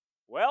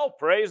Well,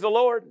 praise the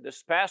Lord. This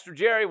is Pastor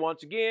Jerry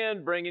once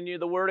again bringing you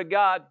the Word of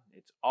God.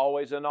 It's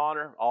always an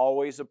honor,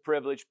 always a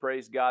privilege,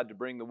 praise God, to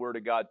bring the Word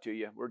of God to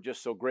you. We're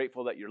just so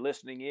grateful that you're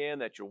listening in,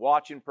 that you're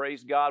watching,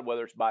 praise God,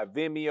 whether it's by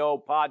Vimeo,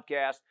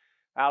 podcast,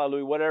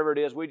 hallelujah, whatever it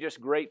is. We're just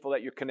grateful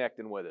that you're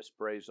connecting with us,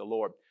 praise the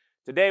Lord.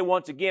 Today,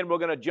 once again, we're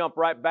going to jump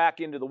right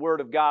back into the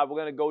Word of God. We're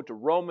going to go to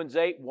Romans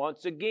 8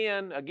 once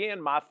again. Again,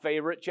 my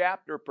favorite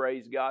chapter,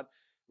 praise God.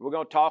 We're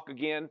going to talk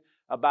again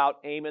about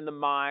aiming the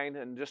mind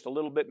and just a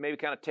little bit, maybe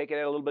kind of take it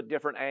at a little bit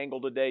different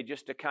angle today,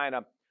 just to kind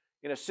of,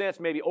 in a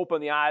sense, maybe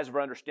open the eyes of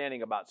our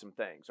understanding about some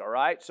things, all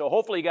right? So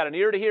hopefully you got an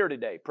ear to hear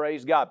today,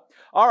 praise God.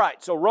 All right,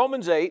 so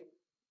Romans 8,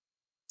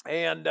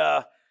 and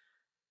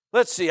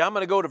let's see, I'm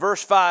going to go to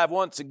verse 5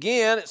 once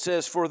again. It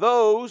says, "For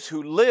those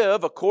who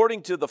live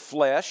according to the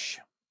flesh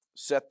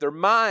set their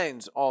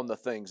minds on the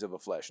things of the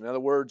flesh." In other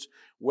words,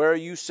 where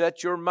you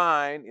set your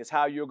mind is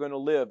how you're going to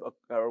live,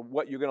 or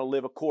what you're going to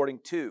live according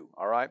to,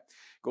 all right?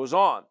 Goes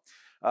on.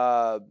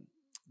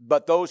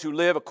 But those who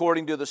live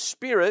according to the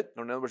Spirit,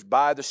 or in other words,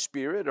 by the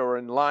Spirit, or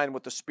in line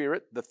with the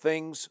Spirit, the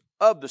things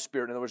of the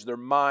Spirit. In other words, their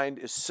mind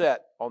is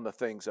set on the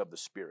things of the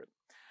Spirit.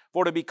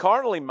 For to be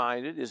carnally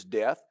minded is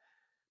death,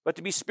 but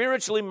to be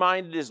spiritually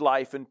minded is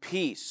life and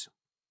peace.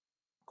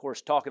 Of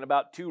course, talking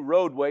about two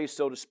roadways,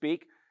 so to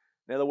speak.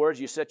 In other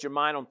words, you set your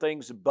mind on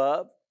things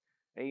above,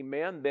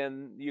 amen,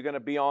 then you're going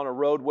to be on a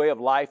roadway of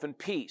life and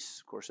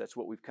peace. Of course, that's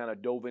what we've kind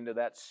of dove into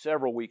that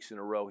several weeks in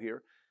a row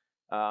here.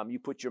 You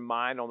put your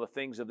mind on the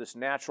things of this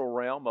natural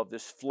realm, of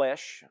this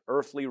flesh,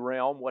 earthly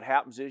realm. What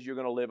happens is you're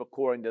going to live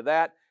according to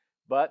that.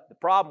 But the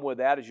problem with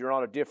that is you're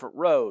on a different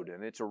road,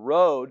 and it's a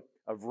road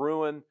of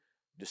ruin,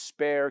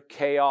 despair,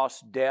 chaos,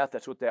 death.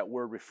 That's what that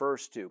word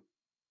refers to.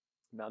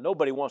 Now,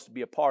 nobody wants to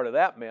be a part of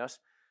that mess.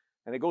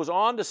 And it goes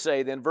on to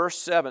say, then verse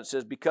 7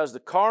 says, because the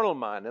carnal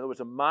mind, in other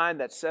words, a mind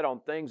that's set on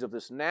things of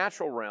this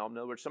natural realm, in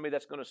other words, somebody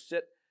that's going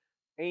to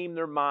aim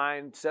their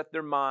mind, set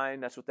their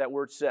mind, that's what that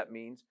word set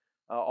means,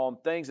 on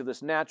things of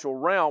this natural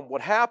realm,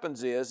 what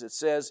happens is, it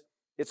says,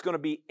 it's going to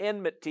be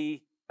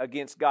enmity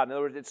against God. In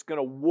other words, it's going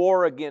to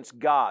war against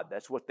God.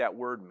 That's what that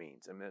word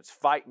means. I mean, it's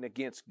fighting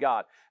against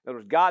God. In other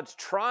words, God's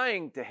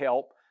trying to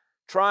help,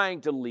 trying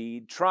to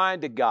lead,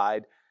 trying to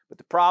guide, but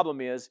the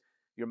problem is,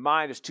 your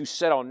mind is too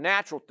set on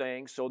natural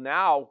things, so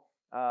now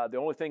the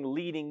only thing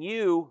leading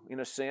you, in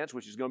a sense,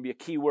 which is going to be a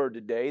key word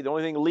today, the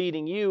only thing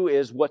leading you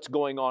is what's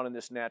going on in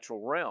this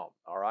natural realm,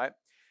 all right?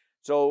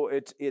 So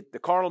the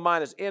carnal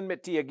mind is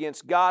enmity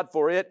against God,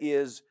 for it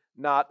is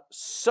not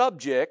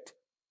subject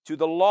to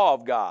the law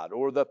of God,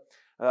 or the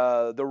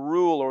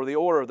rule or the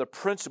order, the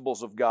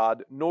principles of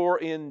God, nor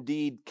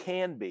indeed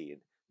can be.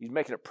 He's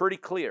making it pretty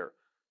clear.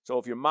 So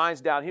if your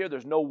mind's down here,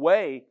 there's no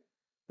way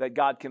that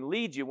God can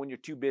lead you when you're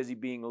too busy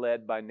being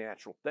led by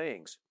natural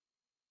things.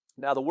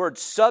 Now, the word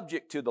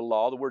subject to the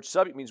law, the word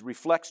subject means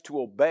reflects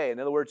to obey. In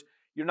other words,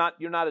 you're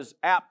not as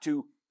apt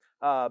to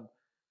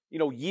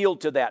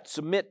yield to that,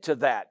 submit to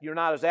that. You're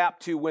not as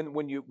apt to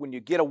when you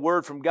get a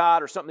word from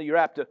God or something, you're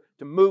apt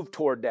to move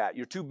toward that.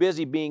 You're too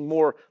busy being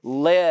more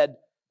led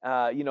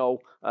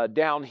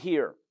down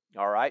here.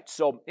 All right.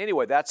 So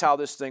anyway, that's how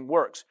this thing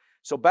works.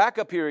 So back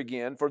up here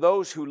again. For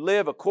those who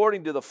live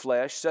according to the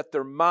flesh, set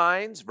their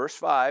minds, verse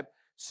 5,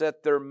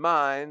 set their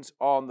minds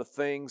on the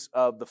things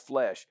of the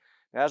flesh.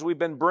 As we've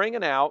been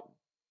bringing out,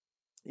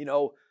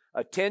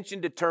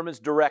 attention determines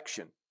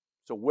direction.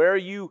 So where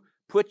you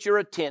put your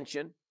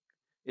attention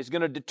is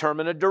going to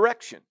determine a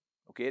direction.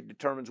 Okay, it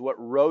determines what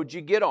road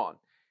you get on.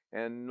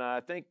 And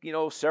I think,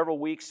 several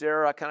weeks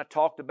there, I kind of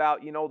talked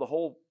about, the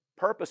whole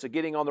purpose of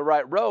getting on the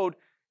right road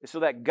is so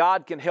that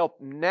God can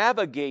help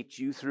navigate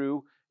you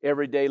through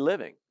everyday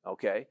living,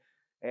 okay?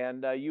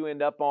 And you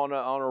end up on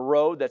a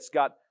road that's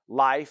got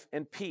life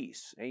and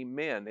peace,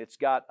 amen. It's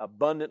got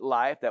abundant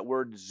life, that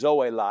word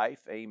Zoe life,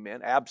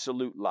 amen,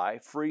 absolute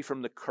life, free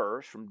from the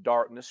curse, from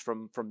darkness,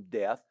 from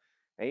death,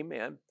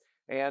 amen.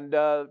 And,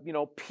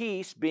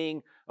 peace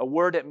being a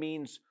word that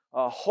means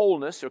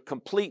wholeness or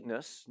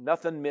completeness,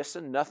 nothing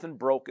missing, nothing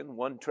broken,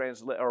 one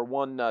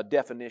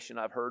definition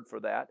I've heard for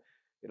that.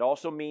 It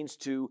also means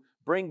to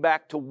bring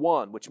back to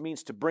one, which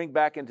means to bring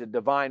back into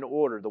divine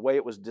order, the way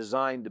it was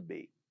designed to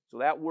be. So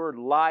that word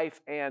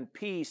life and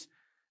peace,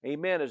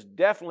 amen, is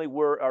definitely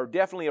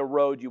a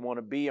road you want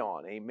to be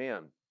on,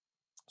 amen.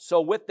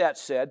 So with that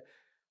said,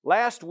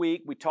 last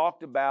week we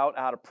talked about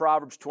out of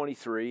Proverbs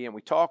 23, and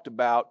we talked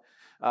about,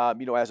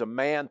 as a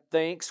man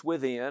thinks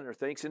within, or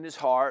thinks in his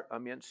heart,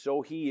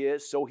 so he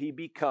is, so he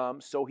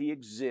becomes, so he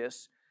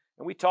exists.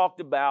 And we talked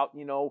about,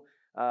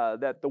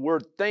 that the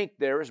word think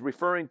there is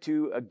referring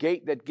to a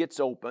gate that gets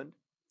opened.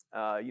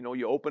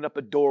 You open up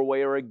a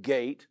doorway or a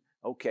gate.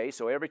 Okay,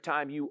 so every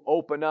time you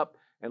open up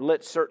and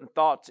let certain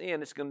thoughts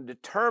in, it's going to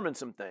determine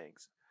some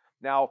things.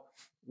 Now,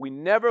 we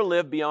never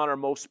live beyond our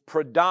most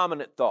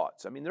predominant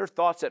thoughts. There are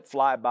thoughts that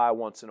fly by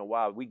once in a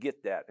while. We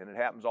get that, and it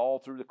happens all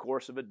through the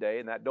course of a day,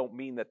 and that don't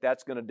mean that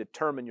that's going to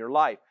determine your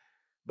life.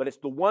 But it's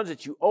the ones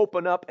that you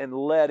open up and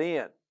let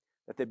in,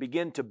 that they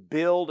begin to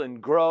build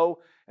and grow,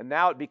 and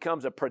now it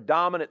becomes a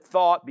predominant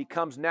thought,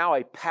 becomes now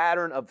a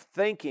pattern of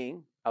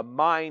thinking, a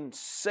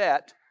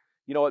mindset,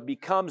 it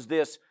becomes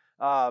this,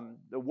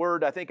 the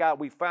word I think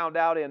we found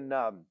out in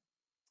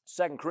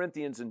 2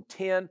 Corinthians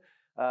 10,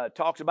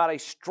 talks about a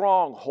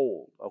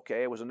stronghold,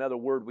 okay? It was another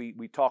word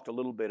we talked a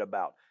little bit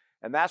about.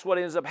 And that's what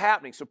ends up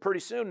happening. So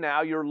pretty soon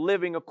now you're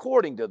living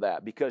according to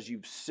that because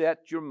you've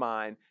set your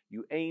mind,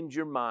 you aimed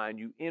your mind,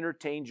 you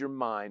entertained your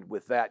mind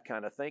with that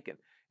kind of thinking.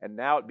 And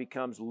now it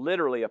becomes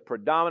literally a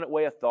predominant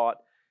way of thought.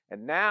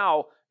 And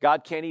now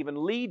God can't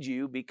even lead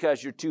you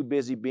because you're too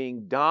busy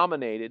being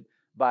dominated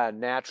by a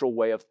natural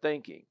way of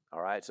thinking.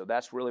 All right, so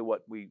that's really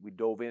what we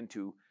dove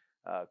into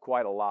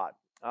quite a lot.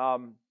 A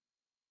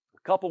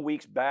couple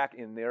weeks back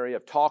in the area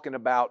of talking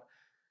about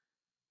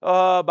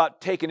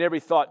taking every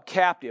thought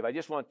captive. I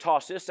just want to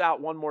toss this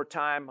out one more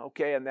time,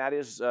 okay? And that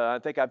is, I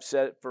think I've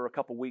said it for a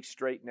couple weeks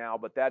straight now,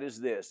 but that is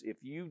this. If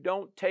you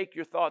don't take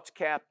your thoughts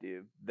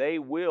captive, they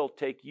will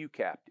take you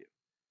captive.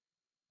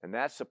 And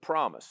that's a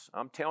promise.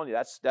 I'm telling you,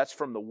 that's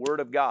from the Word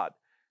of God.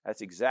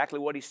 That's exactly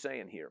what he's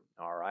saying here,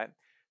 all right?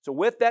 So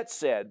with that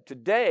said,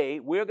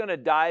 today we're going to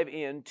dive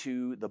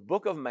into the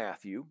book of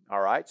Matthew, all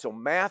right? So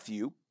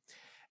Matthew,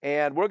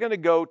 and we're going to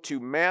go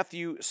to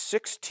Matthew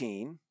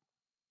 16.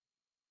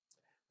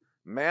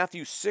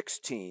 Matthew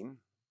 16,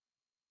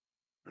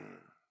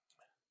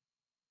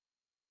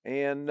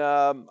 and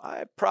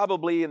I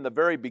probably in the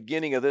very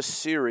beginning of this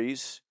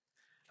series,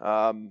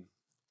 I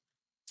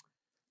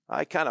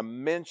kind of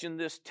mentioned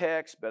this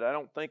text, but I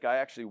don't think I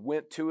actually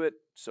went to it.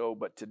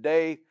 But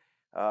today,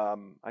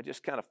 I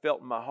just kind of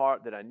felt in my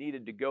heart that I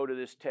needed to go to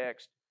this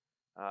text.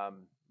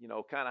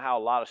 Kind of how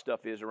a lot of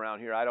stuff is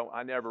around here.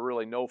 I never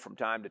really know from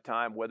time to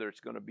time whether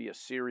it's going to be a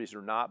series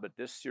or not, but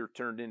this here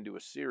turned into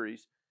a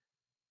series.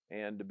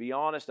 And to be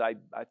honest, I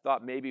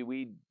thought maybe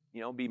we'd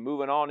be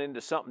moving on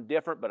into something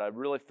different, but I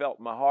really felt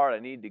in my heart I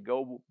needed to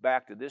go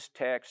back to this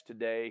text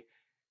today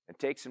and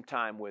take some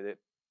time with it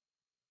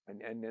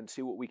and then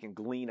see what we can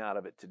glean out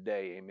of it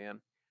today,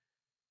 amen?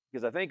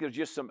 Because I think there's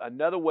just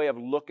another way of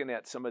looking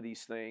at some of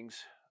these things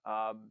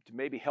to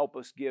maybe help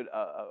us get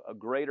a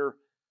greater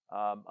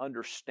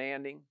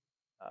understanding,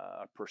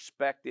 a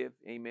perspective,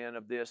 amen,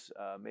 of this,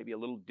 maybe a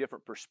little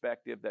different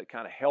perspective that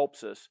kind of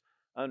helps us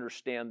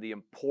understand the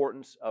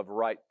importance of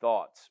right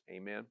thoughts.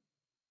 Amen.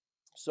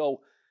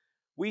 So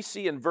we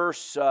see in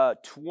verse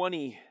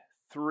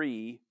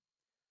 23,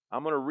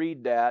 I'm going to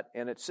read that,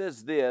 and it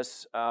says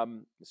this.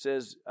 This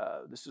is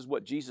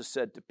what Jesus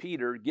said to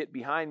Peter, "Get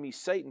behind me,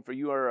 Satan, for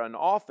you are an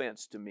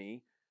offense to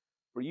me,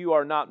 for you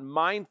are not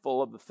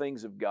mindful of the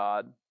things of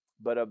God,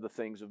 but of the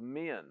things of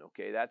men."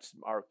 Okay, that's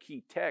our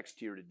key text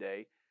here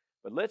today.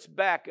 But let's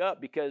back up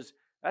because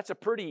that's a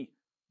pretty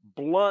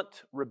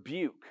blunt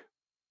rebuke.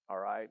 All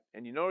right,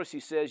 and you notice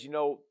he says,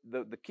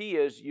 the key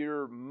is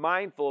you're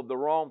mindful of the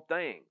wrong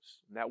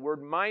things. And that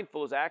word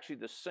mindful is actually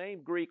the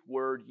same Greek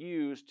word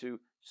used to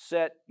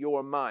set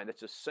your mind. It's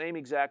the same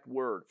exact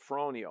word,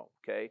 phronio,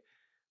 okay?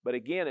 But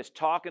again, it's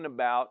talking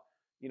about,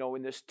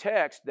 in this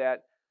text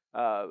that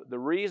the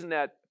reason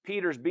that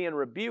Peter's being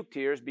rebuked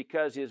here is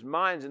because his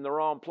mind's in the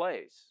wrong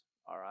place.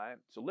 All right,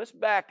 so let's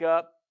back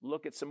up,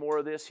 look at some more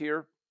of this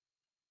here.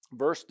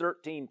 Verse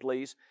 13,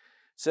 please.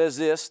 Says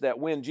this, that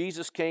when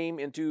Jesus came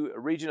into a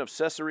region of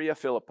Caesarea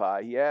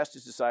Philippi, he asked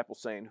his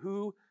disciples, saying,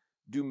 "Who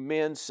do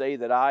men say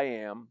that I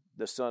am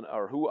the Son,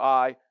 or who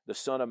I, the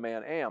Son of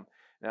Man, am?"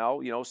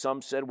 Now,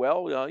 some said,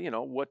 well,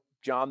 what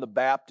John the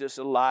Baptist,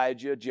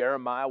 Elijah,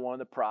 Jeremiah, one of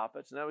the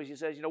prophets. And then he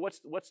says,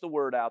 what's the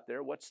word out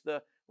there? What's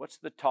the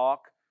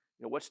talk?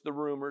 What's the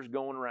rumors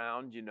going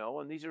around?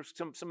 And these are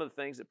some of the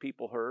things that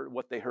people heard,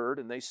 what they heard,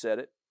 and they said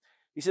it.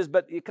 He says,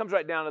 but it comes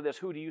right down to this: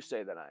 who do you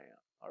say that I am?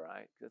 All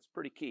right, that's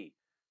pretty key.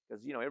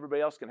 Because,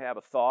 everybody else can have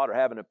a thought or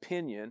have an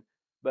opinion,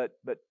 but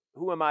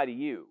who am I to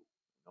you?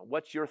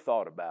 What's your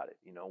thought about it?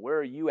 Where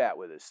are you at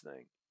with this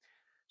thing?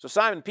 So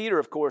Simon Peter,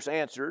 of course,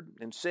 answered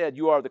and said,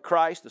 "You are the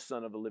Christ, the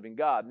Son of the living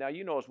God." Now,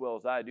 you know as well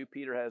as I do,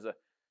 Peter has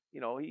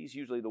he's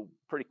usually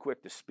pretty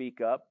quick to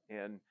speak up.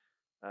 And,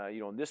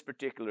 in this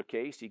particular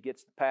case, he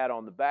gets the pat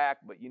on the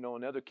back. But,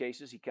 in other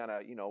cases, he kind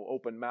of,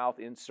 open mouth,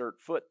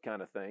 insert foot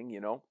kind of thing,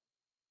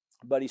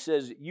 But he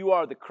says, "You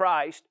are the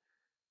Christ,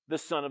 the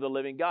Son of the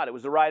living God." It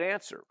was the right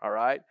answer, all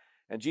right?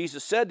 And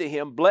Jesus said to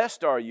him,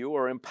 "Blessed are you,"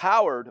 or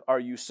empowered are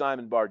you,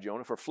 Simon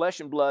Bar-Jonah, "for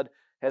flesh and blood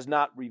has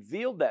not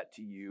revealed that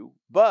to you,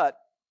 but,"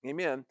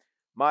 amen,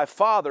 "my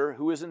Father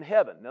who is in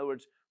heaven." In other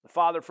words, the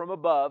Father from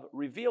above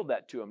revealed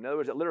that to him. In other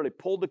words, it literally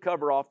pulled the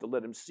cover off to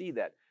let him see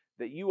that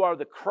you are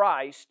the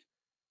Christ,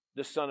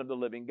 the Son of the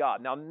living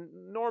God. Now,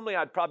 normally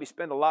I'd probably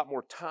spend a lot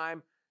more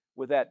time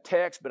with that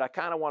text, but I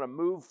kind of want to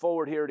move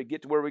forward here to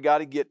get to where we got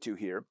to get to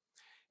here.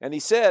 And he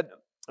said,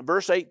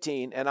 verse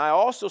 18, "And I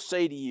also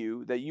say to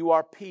you that you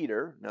are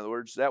Peter." In other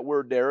words, that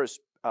word there is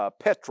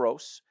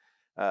Petros,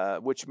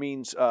 which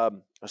means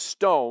a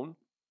stone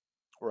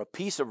or a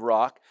piece of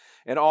rock.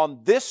 "And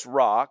on this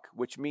rock,"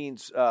 which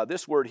means,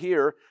 this word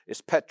here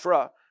is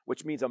Petra,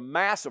 which means a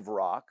massive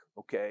rock,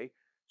 okay?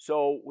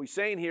 So what we're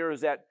saying here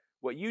is that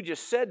what you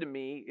just said to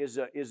me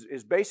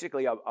is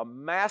basically a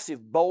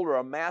massive boulder,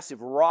 a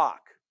massive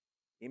rock.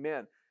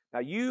 Amen. Now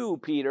you,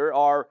 Peter,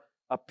 are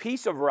a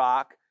piece of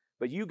rock,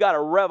 but you got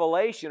a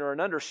revelation or an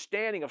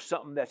understanding of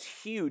something that's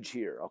huge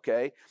here,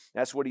 okay?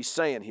 That's what he's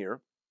saying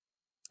here.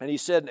 And he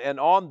said, and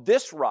on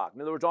this rock,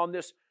 in other words, on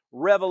this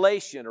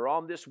revelation or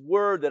on this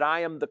word that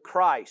I am the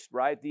Christ,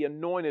 right? The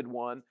anointed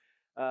one,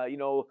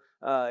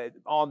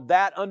 on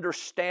that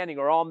understanding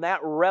or on that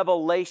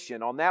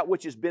revelation, on that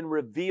which has been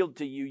revealed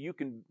to you,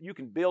 you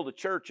can build a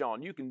church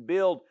on. You can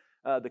build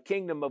the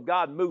kingdom of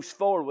God moves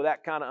forward with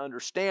that kind of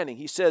understanding.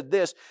 He said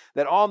this,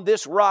 that on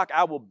this rock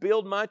I will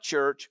build my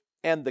church,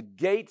 and the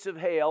gates of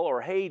hell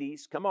or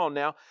Hades, come on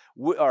now,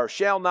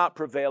 shall not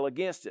prevail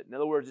against it. In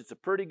other words, it's a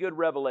pretty good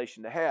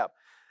revelation to have.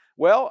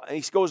 Well,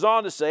 he goes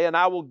on to say, and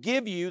I will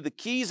give you the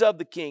keys of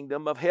the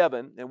kingdom of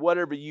heaven, and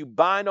whatever you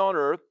bind on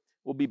earth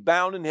will be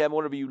bound in heaven.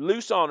 Whatever you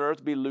loose on earth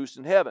will be loosed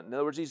in heaven. In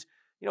other words, he's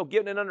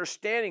giving an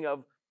understanding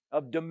of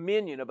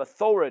dominion, of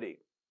authority.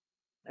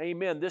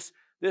 Amen.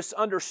 This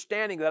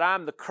understanding that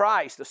I'm the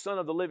Christ, the Son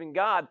of the living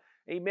God,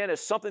 amen, is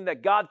something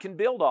that God can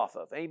build off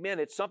of. Amen.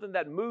 It's something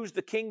that moves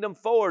the kingdom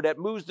forward, that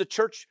moves the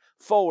church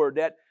forward,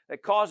 that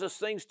causes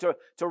things to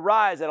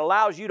rise, that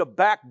allows you to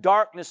back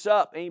darkness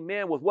up.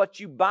 Amen. With what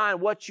you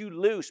bind, what you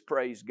loose,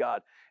 praise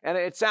God. And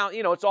it's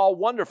all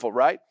wonderful,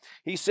 right?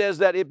 He says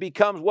that it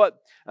becomes what?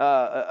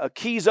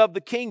 Keys of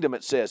the kingdom,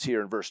 it says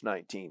here in verse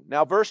 19.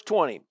 Now, verse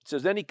 20, it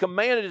says, then he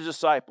commanded his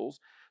disciples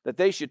that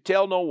they should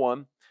tell no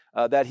one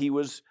that he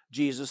was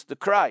Jesus the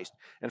Christ.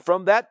 And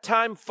from that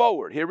time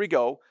forward, here we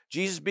go,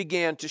 Jesus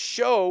began to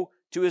show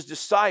to his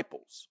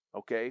disciples,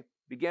 okay?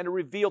 Began to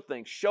reveal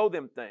things, show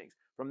them things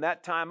from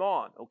that time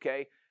on,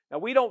 okay? Now,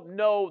 we don't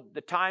know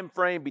the time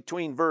frame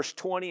between verse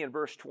 20 and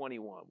verse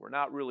 21. We're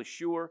not really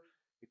sure.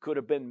 It could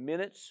have been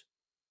minutes.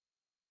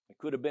 It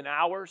could have been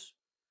hours.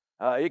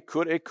 It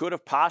could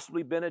have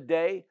possibly been a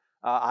day.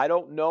 I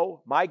don't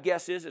know. My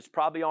guess is it's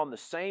probably on the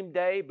same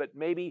day, but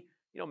maybe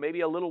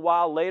a little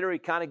while later he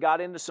kind of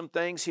got into some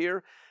things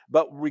here.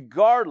 But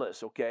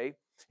regardless, okay,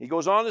 he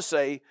goes on to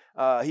say,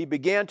 he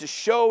began to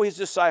show his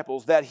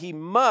disciples that he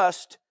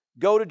must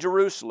go to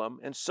Jerusalem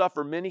and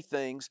suffer many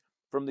things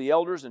from the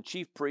elders and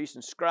chief priests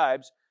and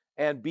scribes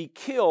and be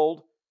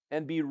killed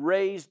and be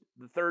raised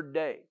the third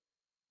day.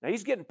 Now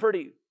he's getting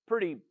pretty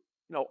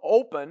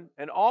open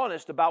and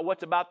honest about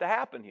what's about to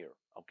happen here,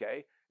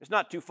 okay? It's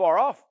not too far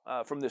off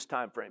from this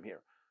time frame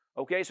here.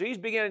 Okay, so he's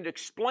beginning to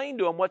explain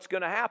to them what's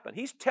going to happen.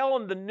 He's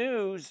telling the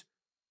news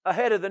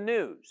ahead of the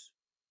news.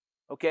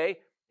 Okay,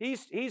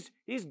 he's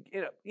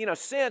in a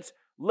sense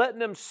letting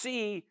them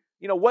see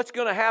what's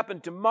going to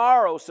happen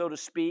tomorrow, so to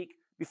speak,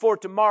 before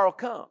tomorrow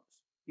comes.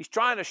 He's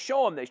trying to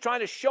show them that. He's trying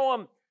to show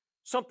them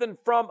something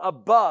from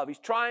above. He's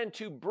trying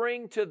to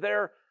bring to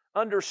their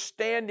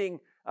understanding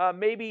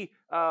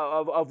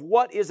of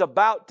what is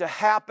about to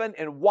happen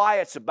and why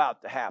it's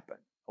about to happen.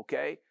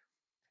 Okay.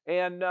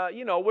 And,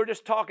 we're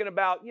just talking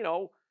about,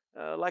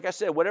 like I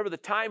said, whatever the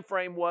time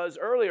frame was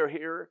earlier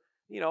here,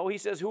 he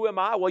says, who am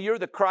I? Well, you're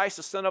the Christ,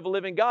 the Son of a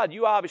living God.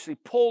 You obviously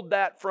pulled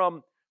that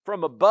from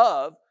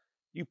above.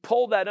 You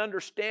pulled that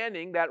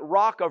understanding, that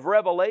rock of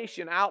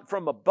revelation out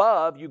from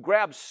above. You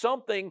grabbed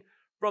something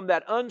from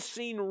that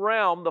unseen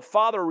realm. The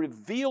Father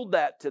revealed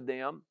that to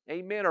them,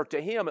 amen, or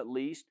to him at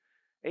least,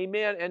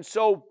 amen. And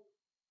so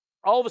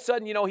all of a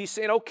sudden, he's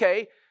saying,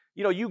 okay,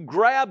 you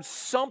grabbed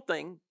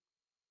something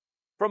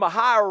from a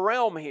higher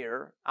realm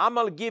here. I'm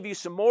going to give you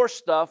some more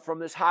stuff from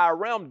this higher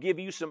realm, give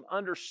you some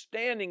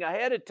understanding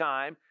ahead of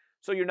time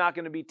so you're not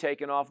going to be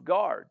taken off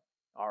guard.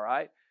 All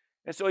right?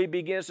 And so he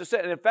begins to say,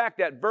 and in fact,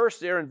 that verse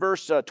there in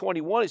verse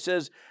 21, it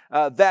says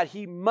that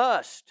he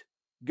must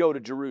go to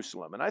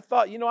Jerusalem. And I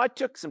thought, I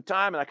took some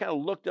time and I kind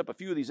of looked up a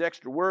few of these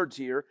extra words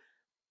here.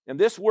 And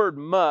this word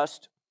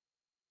must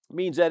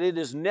means that it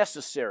is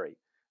necessary,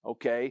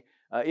 okay?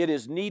 It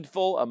is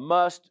needful, a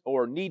must,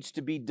 or needs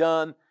to be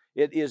done.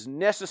 It is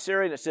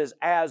necessary, and it says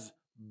as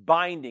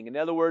binding. In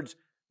other words,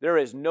 there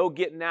is no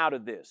getting out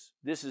of this.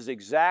 This is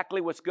exactly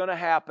what's going to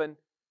happen,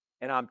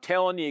 and I'm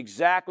telling you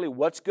exactly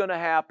what's going to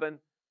happen.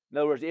 In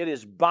other words, it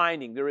is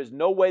binding. There is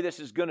no way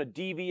this is going to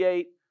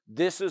deviate.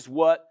 This is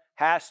what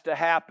has to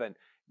happen.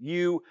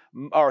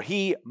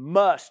 He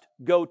must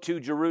go to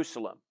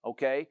Jerusalem,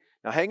 okay?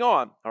 Now hang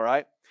on, all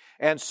right?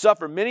 And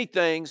suffer many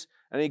things,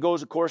 and he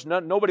goes, of course,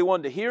 nobody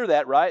wanted to hear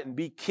that, right? And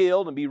be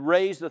killed and be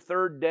raised the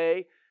third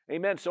day.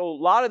 Amen. So a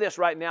lot of this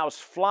right now is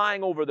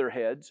flying over their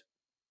heads.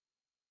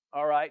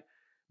 All right.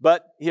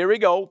 But here we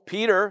go.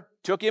 Peter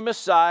took him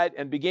aside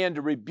and began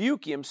to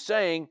rebuke him,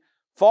 saying,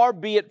 far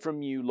be it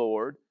from you,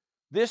 Lord.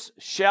 This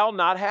shall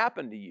not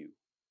happen to you.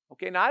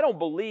 Okay. Now, I don't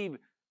believe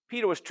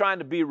Peter was trying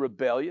to be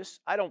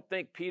rebellious. I don't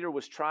think Peter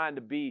was trying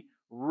to be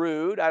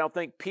rude. I don't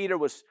think Peter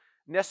was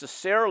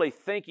necessarily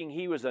thinking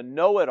he was a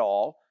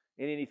know-it-all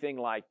in anything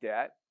like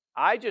that.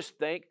 I just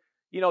think,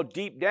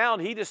 deep down,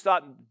 he just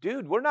thought,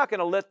 dude, we're not going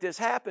to let this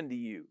happen to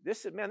you.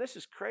 This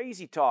is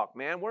crazy talk,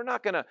 man. We're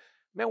not going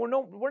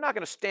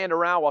to stand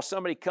around while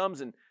somebody comes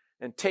and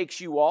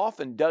takes you off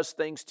and does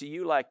things to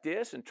you like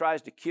this and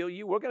tries to kill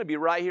you. We're going to be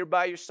right here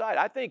by your side.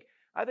 I think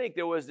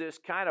there was this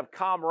kind of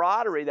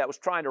camaraderie that was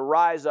trying to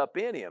rise up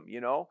in him,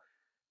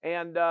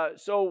 And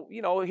so,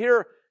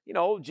 here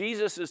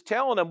Jesus is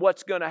telling him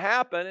what's going to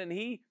happen, and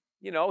he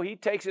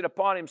takes it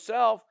upon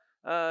himself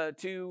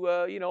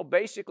to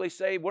basically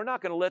say, we're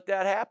not going to let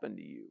that happen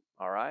to you,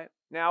 all right?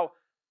 Now,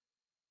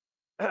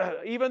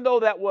 even though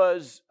that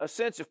was a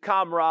sense of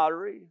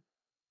camaraderie,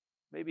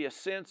 maybe a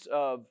sense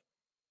of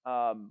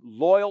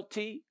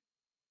loyalty,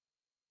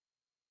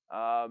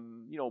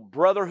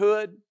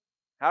 brotherhood,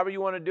 however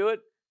you want to do it,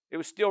 it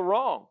was still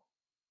wrong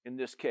in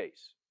this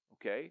case,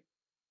 okay?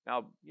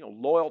 Now,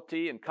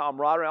 loyalty and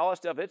camaraderie, all that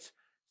stuff, it's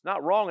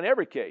not wrong in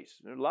every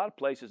case. In a lot of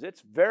places,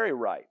 it's very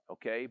right,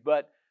 okay?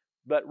 But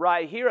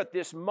right here at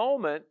this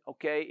moment,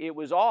 okay, it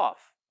was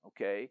off,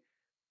 okay?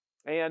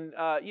 And,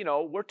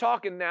 we're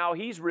talking now,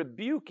 he's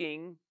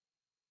rebuking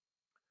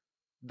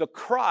the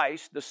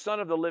Christ, the Son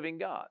of the living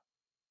God.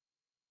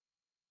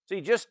 See,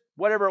 just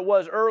whatever it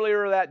was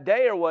earlier that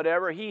day or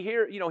whatever,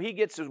 he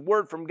gets his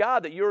word from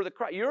God that you're the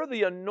Christ. You're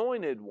the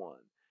anointed one.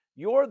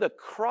 You're the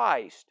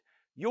Christ.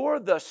 You're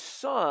the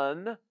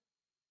Son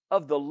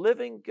of the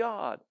living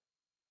God.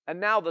 And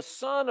now the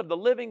Son of the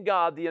living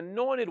God, the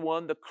anointed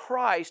one, the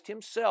Christ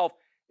himself,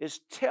 is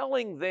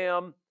telling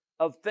them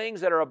of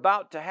things that are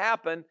about to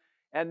happen.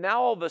 And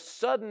now all of a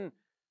sudden,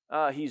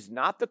 he's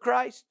not the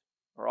Christ.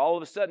 Or all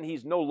of a sudden,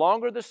 he's no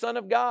longer the Son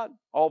of God.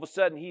 All of a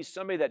sudden, he's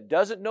somebody that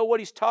doesn't know what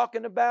he's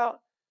talking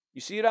about.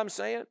 You see what I'm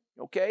saying?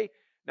 Okay?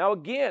 Now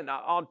again,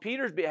 on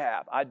Peter's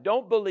behalf, I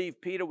don't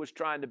believe Peter was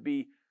trying to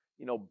be,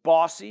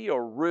 bossy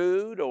or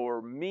rude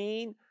or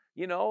mean.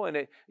 And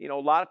a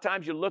lot of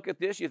times you look at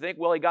this, you think,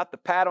 well, he got the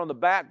pat on the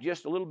back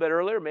just a little bit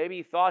earlier. Maybe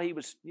he thought he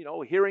was,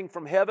 hearing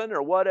from heaven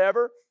or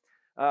whatever.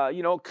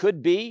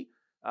 Could be.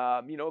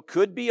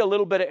 Could be a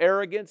little bit of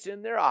arrogance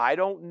in there. I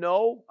don't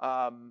know.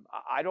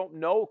 I don't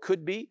know.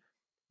 Could be.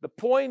 The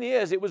point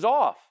is, it was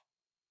off.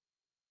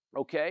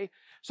 Okay?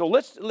 So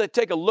let's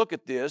take a look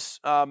at this.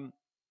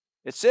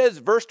 It says,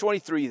 verse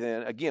 23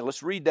 then, again,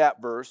 let's read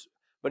that verse.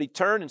 But he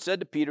turned and said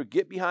to Peter,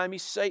 "Get behind me,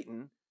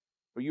 Satan,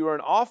 for you are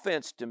an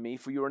offense to me,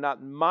 for you are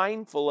not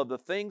mindful of the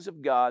things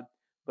of God,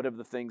 but of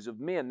the things of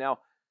men." Now,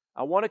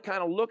 I want to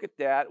kind of look at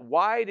that.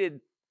 Why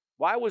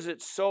was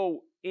it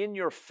so in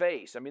your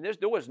face? I mean,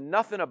 there was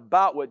nothing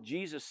about what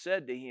Jesus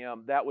said to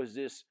him that was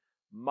this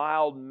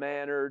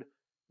mild-mannered,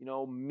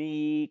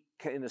 meek,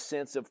 in the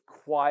sense of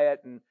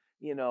quiet and,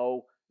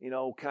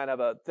 kind of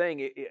a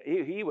thing.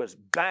 He was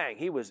bang.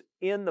 He was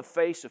in the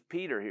face of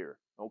Peter here,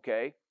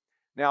 okay?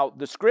 Now,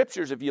 the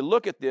scriptures, if you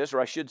look at this,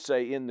 or I should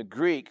say in the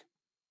Greek,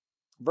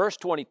 verse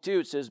 22,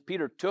 it says,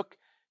 Peter took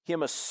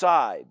him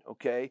aside,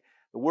 okay?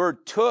 The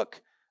word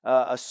took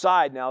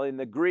aside. Now, in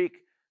the Greek,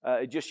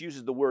 it just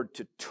uses the word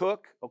to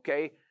took,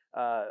 okay?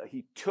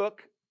 He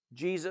took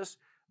Jesus,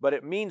 but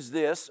it means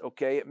this,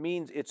 okay? It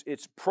means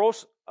it's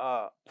pros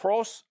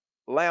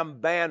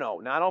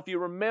lambano. Now, I don't know if you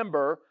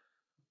remember,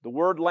 the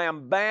word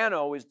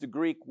lambano is the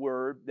Greek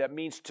word that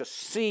means to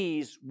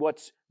seize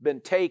what's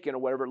been taken or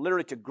whatever,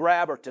 literally to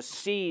grab or to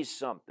seize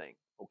something,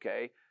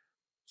 okay?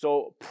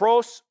 So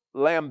pros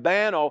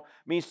lambano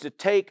means to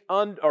take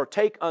unto or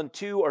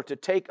to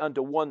take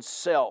unto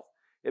oneself.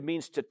 It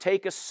means to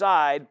take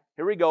aside,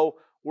 here we go,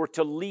 or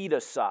to lead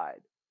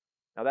aside.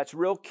 Now that's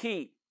real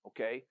key,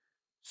 okay?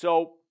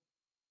 So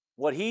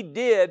what he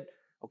did,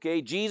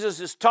 okay, Jesus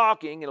is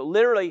talking, and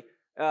literally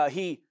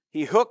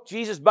he hooked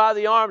Jesus by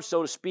the arm,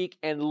 so to speak,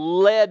 and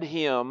led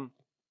him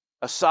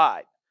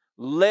aside.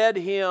 Led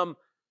him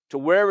to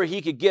wherever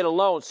he could get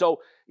alone.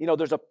 So,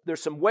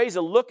 there's some ways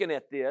of looking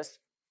at this.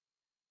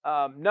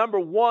 Number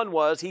one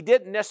was he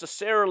didn't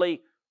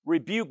necessarily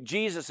rebuke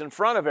Jesus in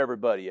front of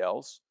everybody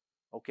else.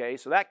 Okay,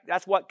 so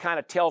that's what kind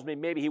of tells me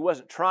maybe he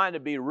wasn't trying to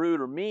be rude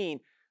or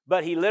mean,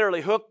 but he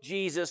literally hooked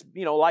Jesus,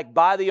 like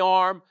by the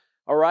arm,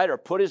 all right, or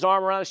put his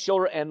arm around his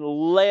shoulder and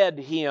led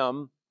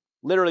him,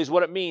 literally is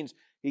what it means.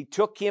 He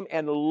took him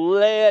and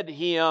led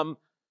him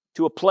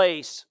to a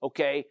place,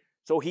 okay?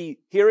 So here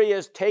he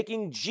is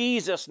taking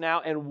Jesus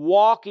now and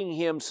walking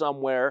him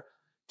somewhere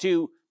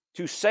to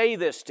say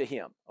this to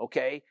him,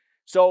 okay?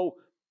 So,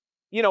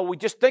 we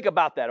just think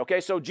about that,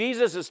 okay? So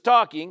Jesus is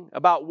talking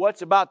about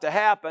what's about to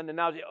happen, and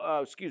now,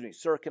 excuse me,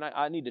 sir,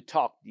 I need to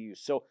talk to you.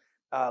 So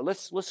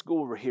let's go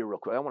over here real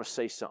quick. I want to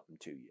say something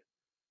to you,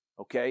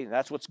 okay?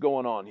 That's what's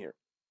going on here.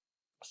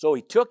 So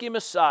he took him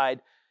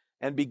aside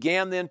and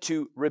began then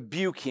to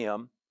rebuke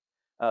him,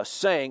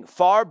 saying,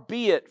 "Far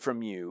be it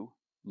from you,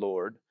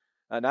 Lord."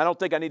 And I don't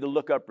think I need to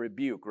look up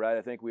rebuke, right?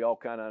 I think we all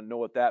kind of know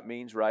what that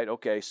means, right?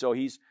 Okay, so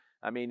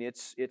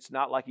it's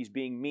not like he's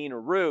being mean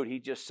or rude.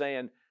 He's just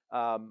saying,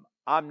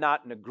 I'm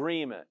not in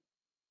agreement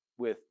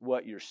with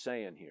what you're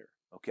saying here,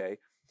 okay?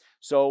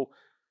 So,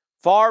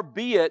 far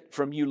be it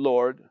from you,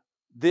 Lord,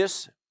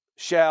 this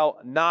shall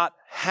not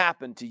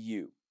happen to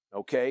you,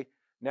 okay?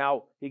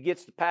 Now, he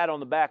gets the pat on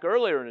the back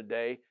earlier in the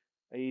day.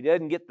 He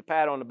doesn't get the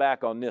pat on the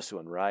back on this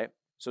one, right?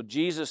 So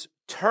Jesus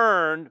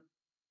turned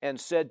and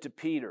said to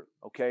Peter,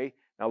 okay?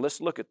 Now,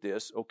 let's look at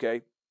this,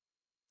 okay?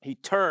 He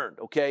turned,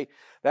 okay?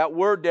 That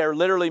word there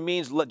literally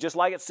means, just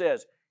like it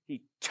says,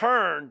 he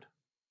turned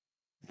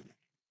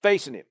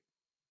facing him.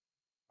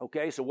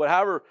 Okay, so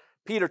however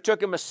Peter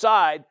took him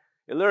aside,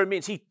 It literally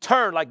means he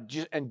turned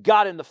and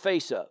got in the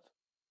face of.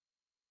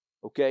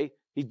 Okay?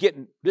 He's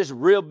getting this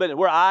real business.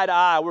 We're eye to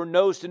eye. We're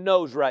nose to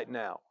nose right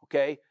now.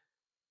 Okay?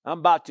 I'm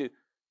about to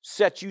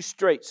set you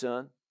straight,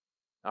 son.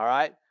 All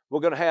right? We're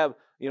going to have,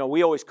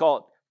 we always call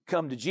it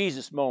come to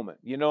Jesus moment.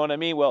 You know what I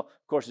mean? Well,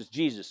 of course, it's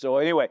Jesus. So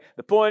anyway,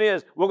 the point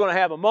is, we're going to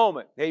have a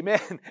moment. Amen.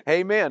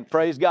 Amen.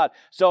 Praise God.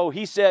 So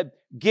he said,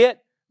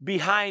 get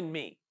behind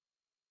me,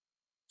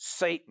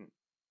 Satan.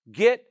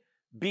 Get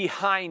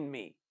behind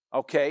me.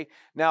 Okay?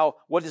 Now,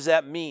 what does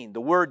that mean? The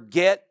word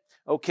get,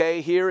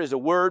 okay, here is a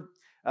word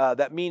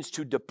that means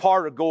to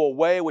depart or go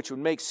away, which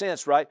would make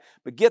sense, right?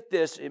 But get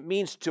this, it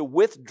means to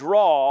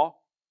withdraw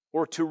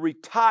or to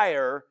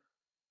retire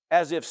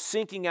as if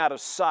sinking out of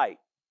sight.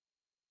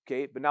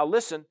 Okay, but now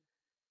listen,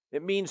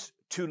 it means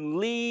to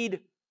lead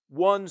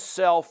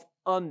oneself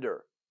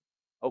under.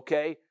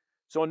 Okay,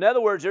 so in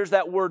other words, there's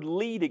that word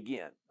lead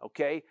again.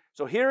 Okay,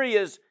 so here he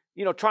is,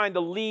 trying to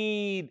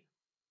lead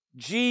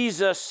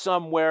Jesus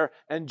somewhere,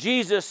 and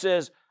Jesus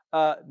says,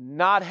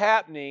 not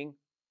happening.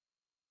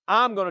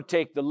 I'm going to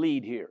take the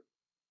lead here.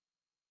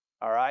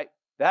 All right,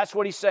 that's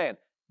what he's saying.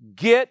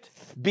 Get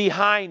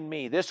behind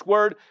me. This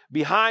word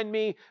behind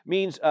me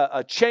means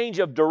a change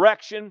of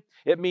direction.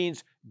 It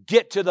means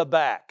get to the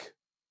back.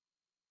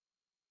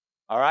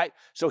 All right?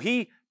 So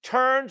he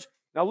turns.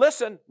 Now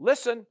listen,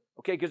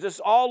 okay, because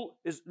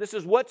this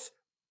is what's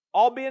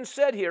all being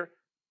said here.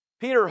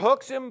 Peter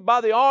hooks him by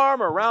the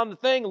arm or around the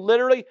thing,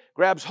 literally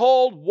grabs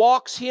hold,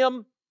 walks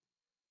him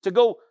to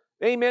go,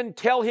 amen,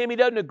 tell him he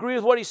doesn't agree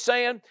with what he's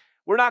saying.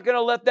 We're not going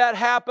to let that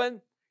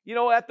happen.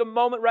 At the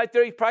moment right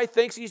there, he probably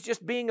thinks he's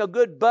just being a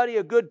good buddy,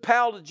 a good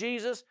pal to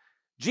Jesus.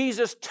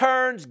 Jesus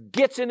turns,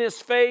 gets in his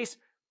face,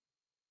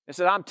 and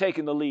said, I'm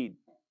taking the lead.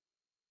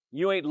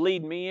 You ain't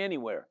leading me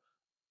anywhere.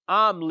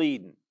 I'm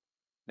leading.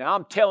 Now,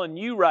 I'm telling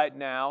you right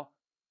now,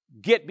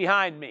 get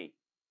behind me.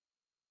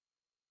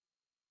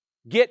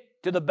 Get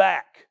to the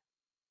back.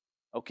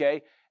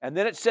 Okay? And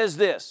then it says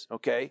this,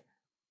 okay?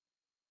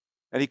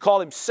 And he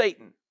called him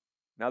Satan.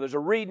 Now, there's a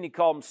reason he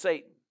called him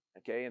Satan.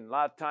 Okay, and a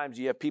lot of times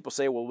you have people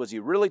say, well, was he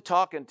really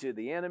talking to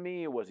the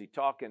enemy? Or was he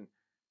talking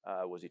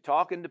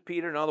to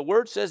Peter? Now, the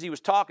word says he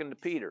was talking to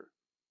Peter.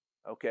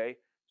 Okay,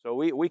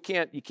 so you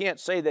can't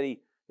say that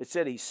it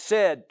said he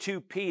said to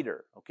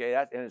Peter. Okay,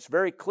 and it's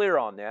very clear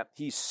on that.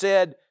 He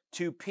said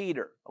to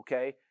Peter.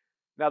 Okay,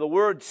 now the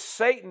word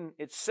Satan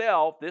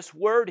itself, this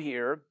word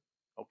here,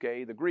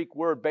 okay, the Greek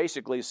word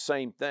basically is the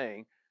same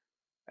thing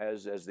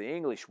as the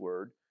English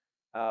word,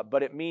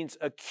 but it means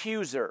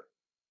accuser.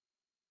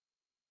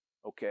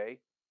 Okay,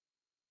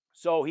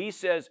 so he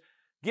says,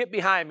 get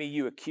behind me,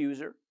 you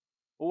accuser.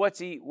 Well, what's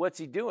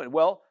he doing?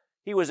 Well,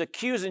 he was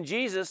accusing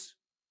Jesus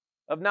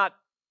of not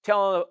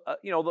telling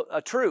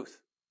a truth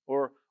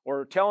or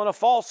telling a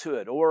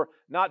falsehood or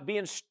not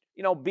being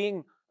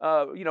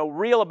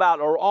real about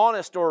or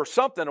honest or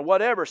something or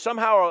whatever.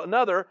 Somehow or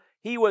another,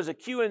 he was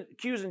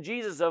accusing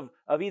Jesus of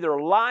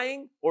either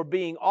lying or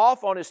being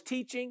off on his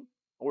teaching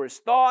or his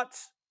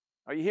thoughts.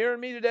 Are you hearing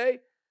me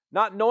today?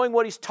 Not knowing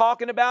what he's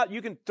talking about.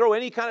 You can throw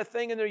any kind of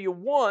thing in there you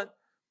want.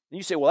 And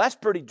you say, well, that's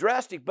pretty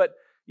drastic. But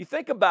you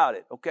think about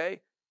it,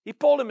 okay? He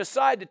pulled him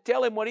aside to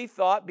tell him what he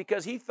thought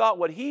because he thought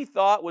what he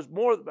thought was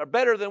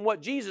better than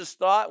what Jesus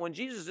thought when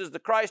Jesus is the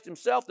Christ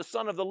himself, the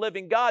Son of the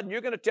living God. And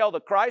you're going to tell the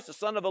Christ, the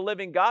Son of the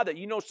living God, that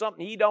you know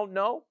something he don't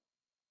know?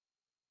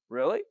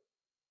 Really?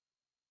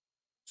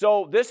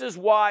 So this is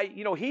why,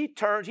 he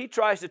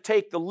tries to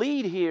take the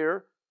lead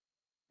here.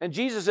 And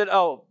Jesus said,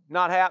 oh,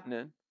 not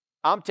happening.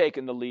 I'm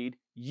taking the lead.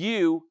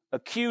 You,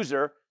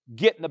 accuser,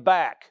 get in the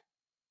back.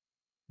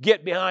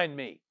 Get behind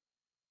me.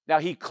 Now,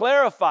 he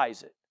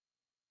clarifies it.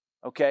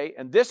 Okay?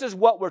 And this is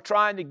what we're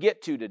trying to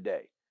get to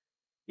today.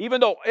 Even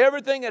though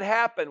everything that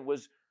happened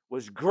was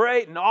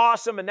great and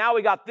awesome, and now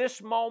we got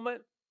this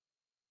moment,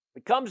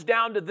 it comes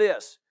down to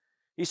this.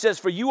 He says,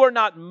 for you are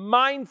not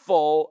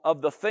mindful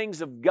of the things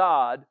of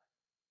God,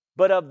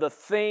 but of the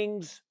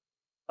things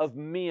of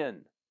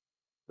men.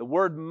 The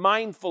word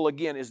mindful,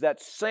 again, is that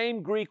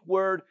same Greek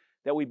word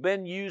that we've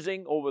been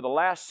using over the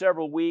last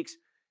several weeks.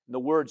 The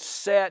word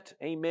set,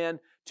 amen,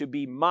 to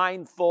be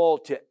mindful,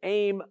 to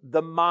aim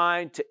the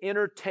mind, to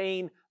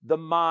entertain the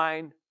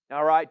mind,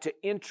 all right, to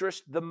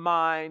interest the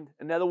mind.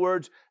 In other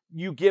words,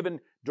 you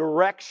given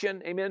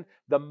direction, amen,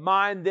 the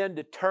mind then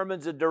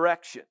determines the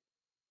direction.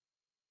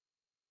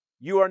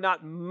 You are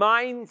not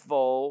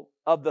mindful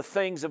of the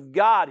things of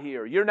God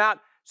here. You're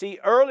not, see,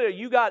 earlier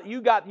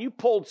you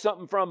pulled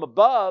something from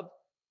above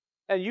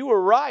and you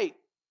were right.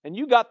 And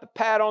you got the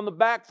pat on the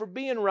back for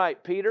being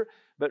right, Peter.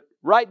 But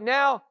right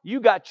now, you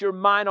got your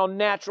mind on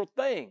natural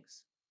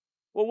things.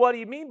 Well, what do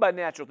you mean by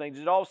natural things?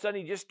 Did all of a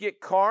sudden you just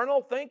get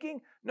carnal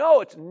thinking?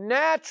 No, it's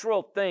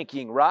natural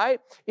thinking,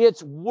 right?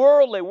 It's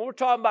worldly. When we're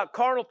talking about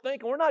carnal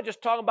thinking, we're not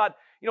just talking about,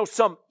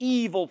 some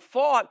evil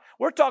thought.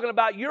 We're talking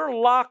about you're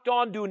locked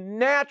on to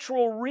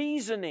natural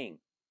reasoning.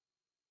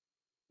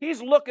 He's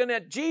looking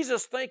at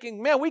Jesus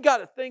thinking, man, we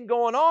got a thing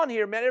going on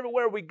here, man.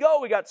 Everywhere we go,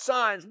 we got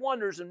signs,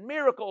 wonders, and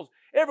miracles.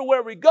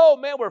 Everywhere we go,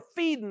 man, we're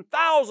feeding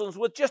thousands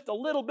with just a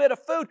little bit of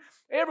food.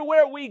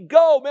 Everywhere we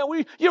go,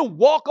 man, you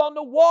walk on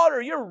the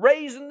water. You're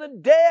raising the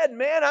dead,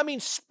 man. I mean,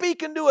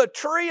 speaking to a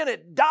tree and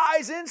it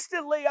dies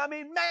instantly. I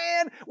mean,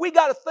 man, we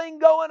got a thing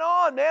going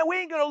on, man. We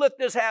ain't going to let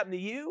this happen to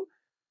you.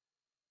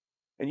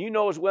 And you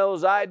know as well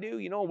as I do,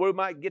 we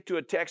might get to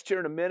a text here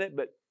in a minute,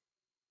 but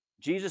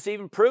Jesus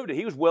even proved it.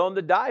 He was willing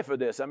to die for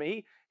this. I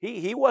mean,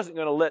 he wasn't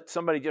going to let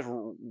somebody just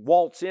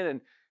waltz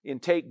in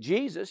and take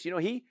Jesus.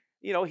 He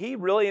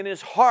really in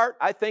his heart,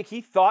 I think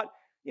he thought,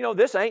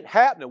 this ain't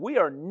happening. We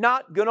are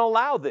not going to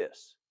allow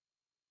this.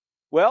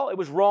 Well, it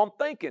was wrong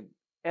thinking.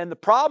 And the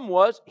problem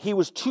was he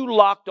was too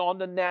locked on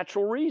to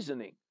natural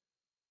reasoning.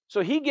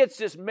 So he gets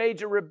this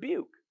major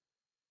rebuke.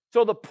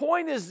 So the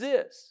point is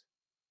this.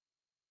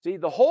 See,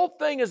 the whole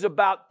thing is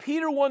about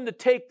Peter wanting to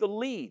take the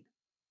lead.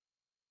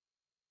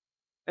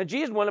 And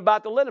Jesus wasn't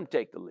about to let him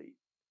take the lead.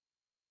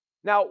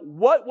 Now,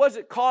 what was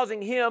it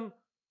causing him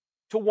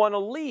to want to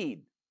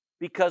lead?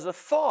 Because of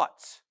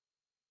thoughts.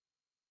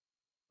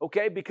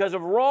 Okay, because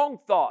of wrong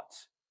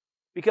thoughts.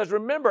 Because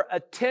remember,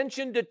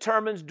 attention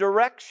determines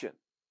direction.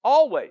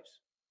 Always.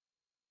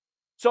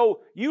 So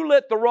you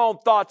let the wrong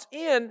thoughts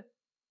in,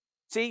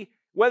 see,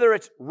 whether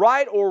it's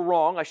right or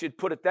wrong, I should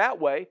put it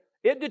that way,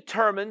 it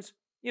determines,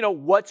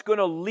 what's going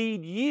to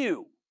lead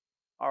you.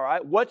 All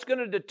right, what's going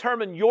to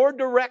determine your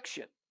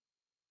direction.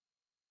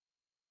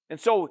 And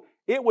so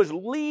it was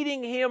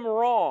leading him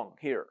wrong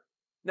here.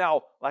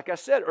 Now, like I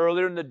said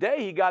earlier in the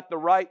day, he got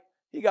the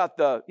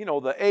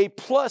the A+,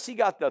 he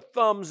got the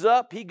thumbs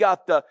up, he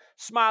got the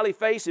smiley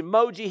face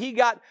emoji, he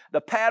got the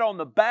pat on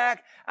the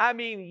back. I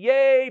mean,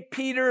 yay,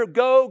 Peter,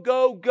 go,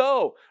 go,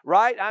 go,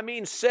 right? I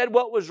mean, said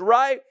what was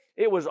right.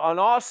 It was an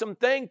awesome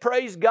thing,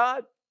 praise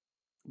God.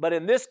 But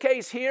in this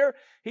case here,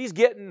 he's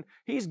getting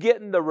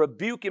the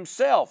rebuke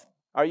himself.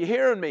 Are you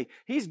hearing me?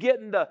 He's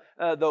getting the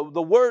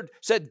word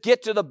said,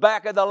 get to the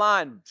back of the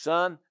line,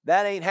 son.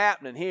 That ain't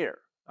happening here.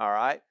 All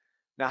right?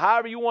 Now,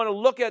 however you want to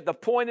look at it, the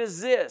point is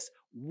this.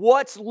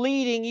 What's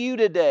leading you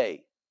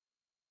today?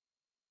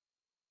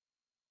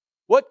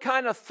 What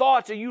kind of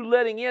thoughts are you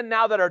letting in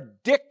now that are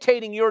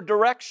dictating your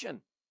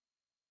direction?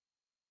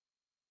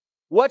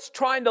 What's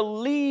trying to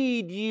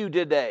lead you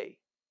today?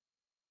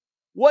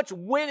 What's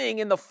winning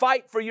in the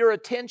fight for your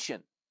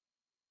attention?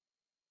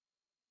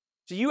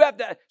 So you have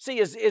to see,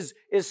 is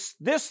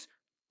this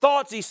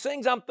thoughts, these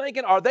things I'm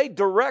thinking, are they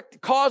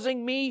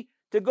causing me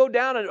to go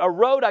down a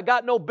road I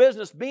got no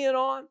business being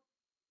on?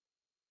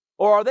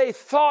 Or are they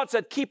thoughts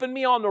that keeping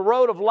me on the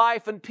road of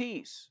life and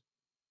peace?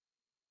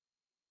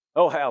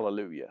 Oh,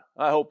 hallelujah.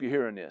 I hope you're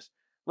hearing this.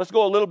 Let's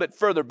go a little bit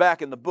further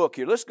back in the book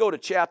here. Let's go to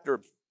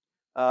chapter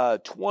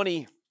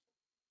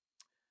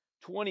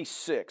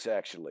 26,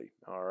 actually.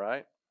 All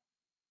right.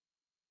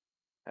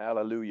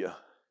 Hallelujah.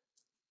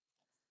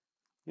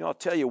 I'll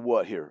tell you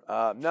what here.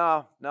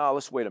 No,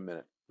 let's wait a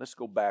minute. Let's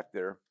go back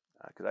there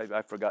because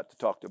I forgot to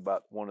talk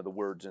about one of the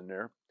words in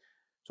there.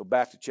 So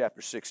back to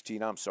chapter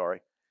 16, I'm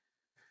sorry.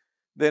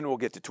 Then we'll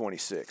get to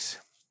 26.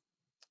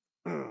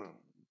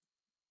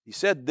 He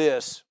said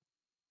this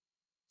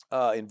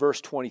in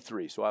verse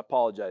 23, so I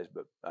apologize,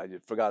 but I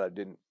forgot I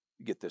didn't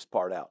get this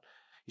part out.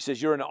 He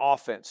says, you're an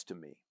offense to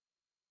me.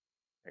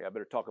 Hey, I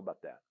better talk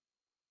about that.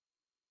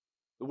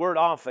 The word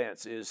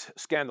offense is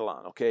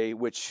scandalon, okay,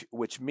 which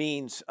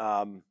means,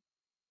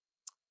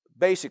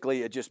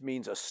 basically it just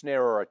means a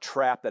snare or a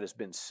trap that has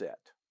been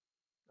set,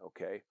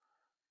 okay?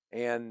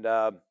 And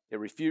it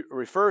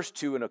refers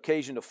to an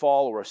occasion to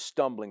fall or a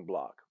stumbling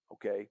block,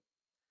 okay?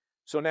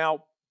 So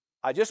now,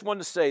 I just wanted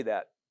to say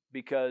that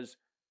because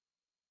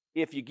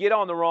if you get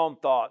on the wrong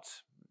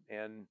thoughts,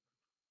 and,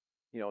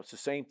 it's the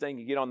same thing,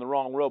 you get on the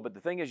wrong road, but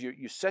the thing is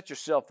you set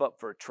yourself up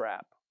for a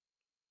trap.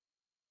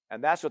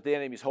 And that's what the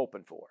enemy's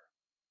hoping for.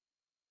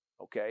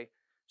 Okay?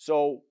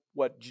 So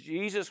what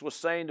Jesus was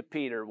saying to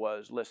Peter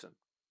was, listen,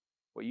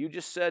 what you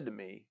just said to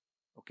me,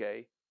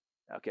 okay,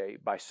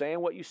 by saying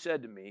what you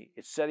said to me,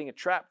 it's setting a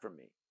trap for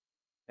me.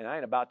 And I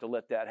ain't about to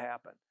let that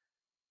happen.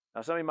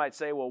 Now somebody might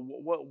say, well,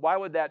 why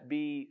would that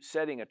be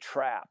setting a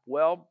trap?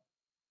 Well,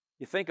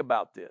 you think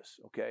about this,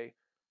 okay?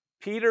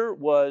 Peter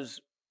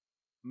was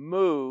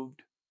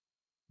moved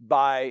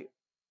by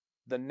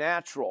the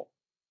natural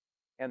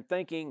and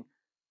thinking,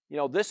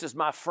 this is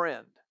my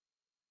friend.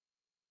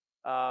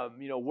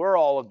 We're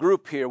all a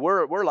group here.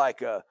 We're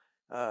like a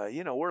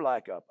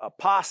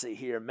posse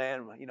here,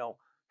 man.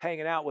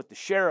 Hanging out with the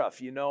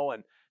sheriff,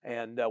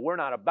 and we're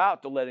not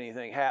about to let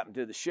anything happen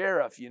to the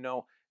sheriff,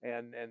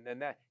 and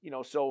that,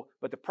 So,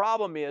 but the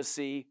problem is,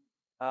 see,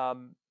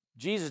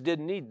 Jesus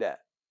didn't need that.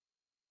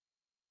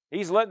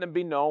 He's letting them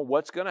be known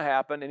what's going to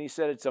happen, and he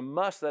said it's a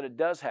must that it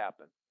does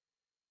happen.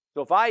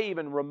 So if I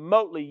even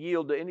remotely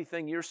yield to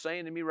anything you're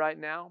saying to me right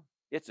now,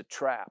 it's a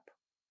trap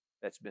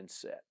that's been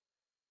set.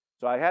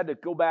 So I had to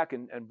go back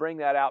and bring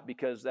that out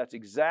because that's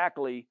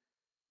exactly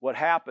what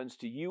happens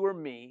to you or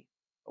me,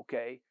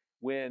 okay,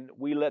 when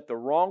we let the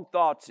wrong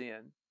thoughts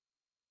in,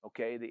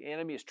 okay? The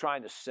enemy is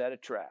trying to set a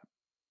trap.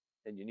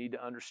 And you need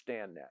to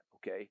understand that,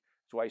 okay?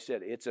 That's why he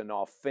said it's an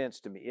offense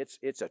to me.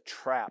 It's a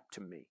trap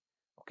to me.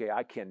 Okay,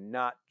 I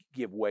cannot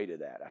give way to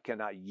that. I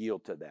cannot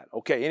yield to that.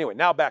 Okay, anyway,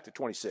 now back to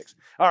 26.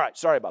 All right,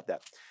 sorry about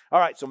that. All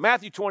right, so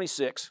Matthew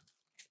 26.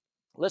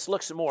 Let's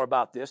look some more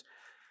about this.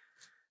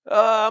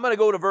 I'm going to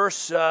go to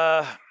verse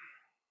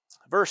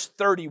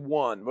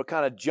 31. We're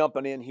kind of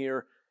jumping in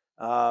here.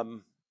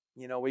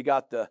 We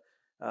got the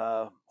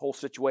whole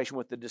situation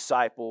with the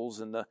disciples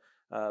and the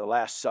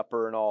Last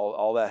Supper and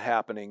all that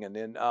happening. And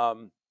then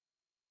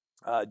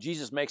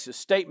Jesus makes a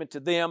statement to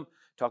them,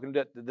 talking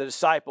to the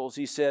disciples.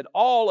 He said,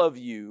 all of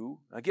you,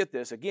 now get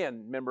this,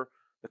 again, remember,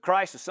 the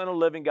Christ, the Son of the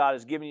living God,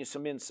 is giving you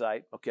some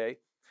insight, okay?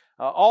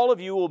 All of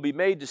you will be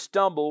made to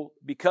stumble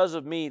because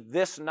of me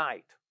this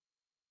night.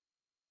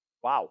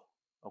 Wow,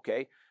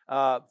 okay?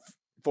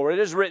 For it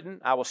is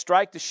written, I will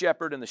strike the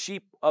shepherd, and the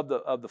sheep of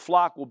the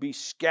flock will be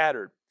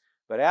scattered.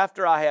 But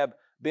after I have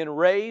been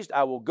raised,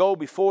 I will go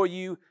before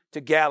you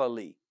to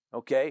Galilee.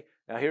 Okay,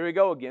 now here we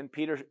go again.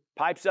 Peter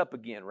pipes up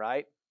again,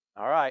 right?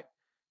 All right.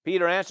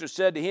 Peter answered,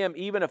 said to him,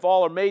 even if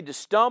all are made to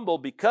stumble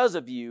because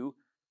of you,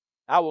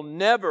 I will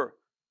never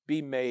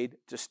be made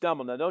to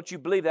stumble. Now, don't you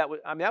believe that?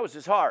 That was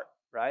his heart,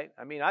 right?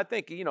 I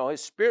think,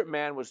 his spirit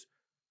man was,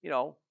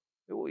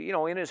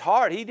 in his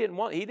heart, he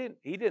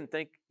didn't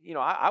think,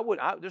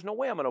 there's no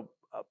way I'm going to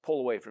pull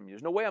away from you.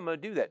 There's no way I'm going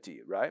to do that to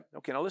you, right?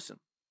 Okay, now listen.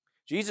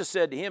 Jesus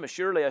said to him,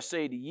 assuredly I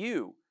say to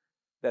you,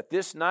 that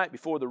this night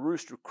before the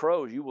rooster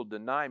crows, you will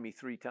deny me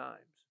 3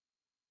 times.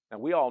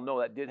 And we all know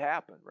that did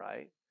happen,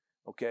 right?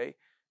 Okay?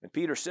 And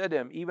Peter said to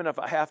him, even if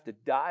I have to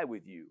die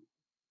with you,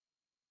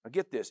 now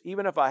get this,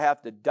 even if I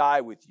have to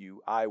die with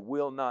you, I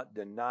will not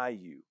deny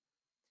you.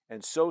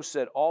 And so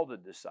said all the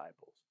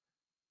disciples.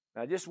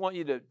 Now I just want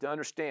you to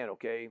understand,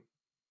 okay?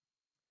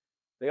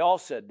 They all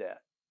said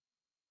that.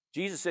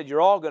 Jesus said,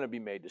 you're all going to be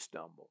made to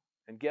stumble.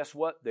 And guess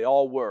what? They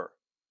all were.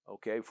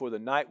 Okay? Before the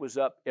night was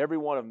up, every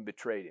one of them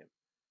betrayed him.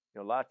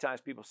 A lot of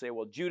times people say,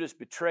 well, Judas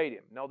betrayed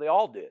him. No, they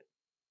all did.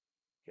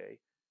 Okay?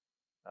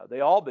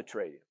 They all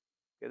betrayed him.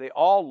 Okay? They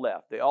all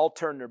left. They all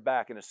turned their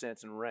back in a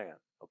sense and ran.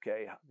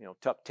 Okay?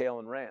 Tucked tail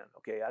and ran.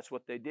 Okay? That's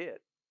what they did.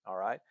 All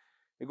right?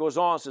 It goes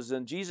on, it says,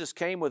 then Jesus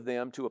came with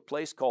them to a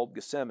place called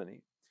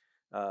Gethsemane,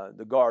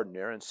 the garden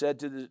there, and said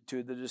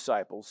to the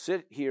disciples,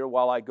 sit here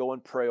while I go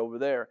and pray over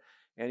there.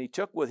 And he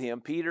took with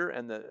him Peter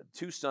and the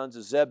 2 sons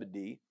of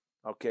Zebedee,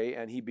 okay,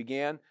 and he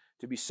began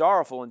to be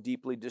sorrowful and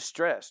deeply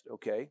distressed,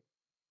 okay?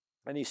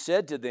 And he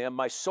said to them,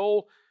 my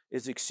soul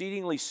is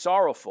exceedingly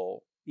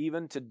sorrowful,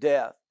 even to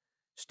death.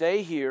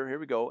 Stay here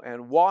we go,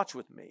 and watch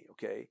with me,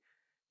 okay?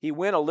 He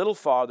went a little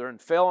farther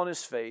and fell on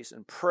his face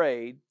and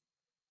prayed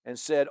and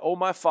said, oh,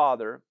 my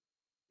Father,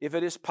 if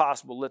it is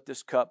possible, let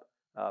this cup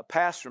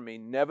pass from me.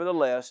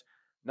 Nevertheless,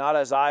 not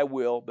as I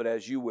will, but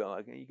as you will.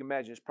 You can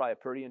imagine it's probably a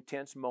pretty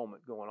intense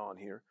moment going on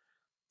here.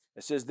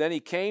 It says, then he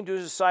came to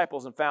his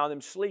disciples and found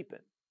them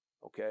sleeping,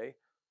 okay?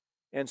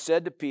 And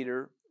said to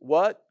Peter,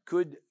 what,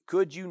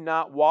 could you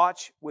not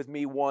watch with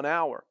me 1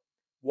 hour?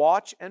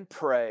 Watch and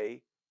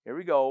pray, here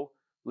we go,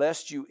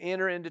 lest you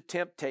enter into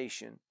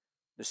temptation.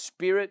 The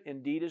spirit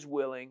indeed is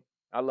willing,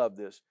 I love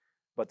this,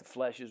 but the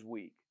flesh is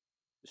weak.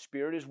 The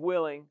spirit is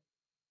willing,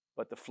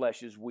 but the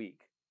flesh is weak,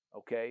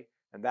 okay?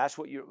 And that's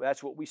what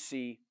we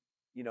see,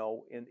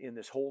 in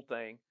this whole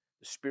thing.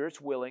 The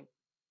spirit's willing.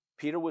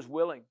 Peter was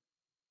willing.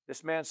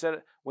 This man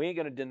said, we ain't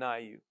going to deny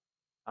you.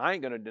 I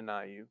ain't going to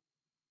deny you.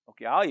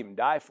 Okay, I'll even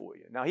die for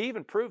you. Now, he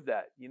even proved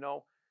that,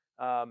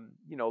 a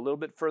little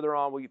bit further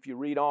on, if you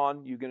read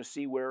on, you're going to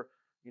see where,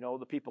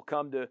 the people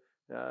come to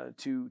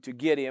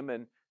get him,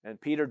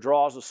 and Peter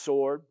draws a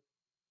sword,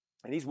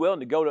 and he's willing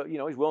to go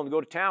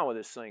to town with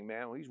this thing,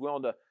 man. He's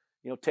willing to,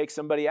 take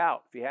somebody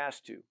out if he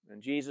has to.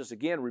 And Jesus,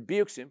 again,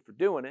 rebukes him for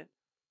doing it,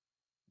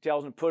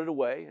 tells him to put it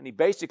away, and he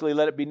basically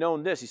let it be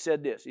known this. He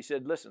said this. He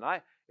said, listen,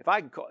 if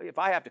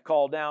I have to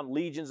call down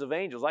legions of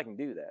angels, I can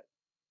do that.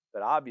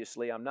 But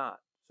obviously I'm not.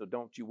 So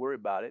don't you worry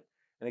about it.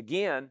 And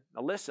again,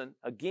 now listen,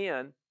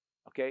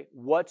 okay,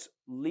 what's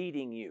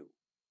leading you?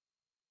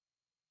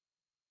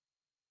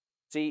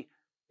 See,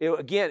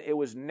 it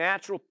was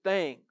natural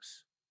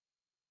things.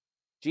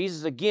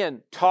 Jesus,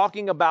 again,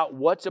 talking about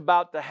what's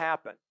about to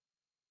happen.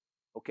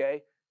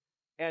 Okay?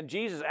 And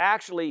Jesus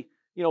actually,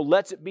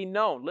 lets it be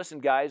known. Listen,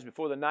 guys,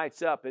 before the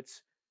night's up,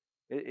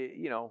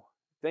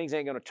 things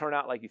ain't going to turn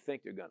out like you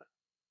think they're going to.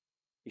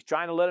 He's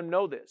trying to let them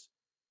know this.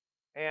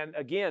 And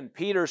again,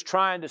 Peter's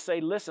trying to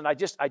say, listen, I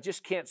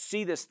just can't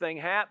see this thing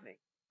happening,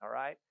 all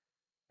right?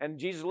 And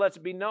Jesus lets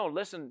it be known,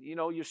 listen,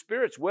 your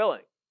spirit's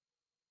willing,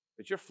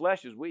 but your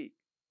flesh is weak,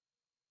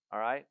 all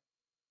right?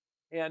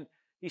 And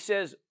he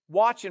says,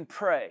 watch and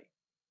pray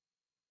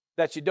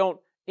that you don't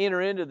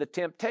enter into the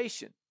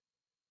temptation.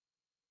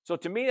 So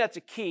to me, that's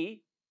a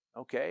key,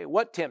 okay?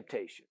 What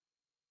temptation?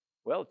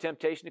 Well,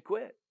 temptation to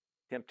quit,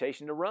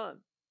 temptation to run,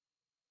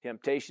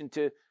 temptation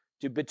to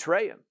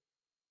betray him,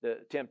 the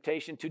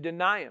temptation to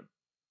deny him,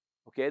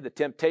 okay? The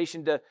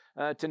temptation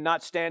to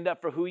not stand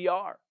up for who you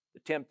are, the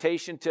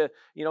temptation to,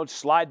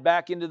 slide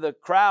back into the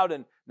crowd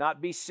and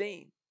not be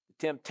seen, the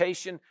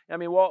temptation. I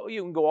mean, well,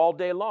 you can go all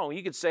day long.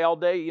 You could say all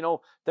day,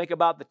 think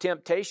about the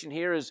temptation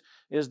here is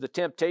the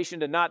temptation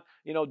to not,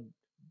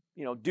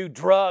 do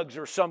drugs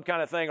or some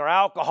kind of thing, or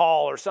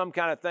alcohol or some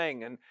kind of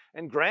thing.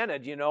 And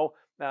granted,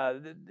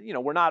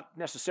 we're not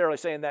necessarily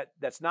saying that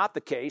that's not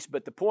the case,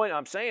 but the point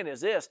I'm saying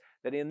is this,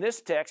 that in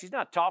this text, he's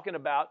not talking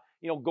about,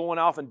 going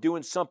off and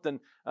doing something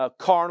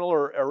carnal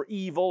or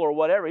evil or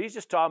whatever. He's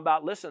just talking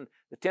about, listen,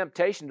 the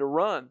temptation to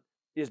run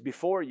is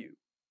before you.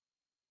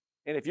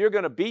 And if you're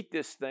going to beat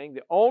this thing,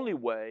 the only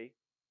way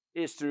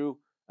is through,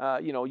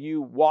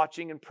 you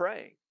watching and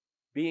praying,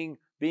 being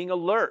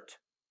alert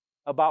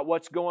about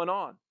what's going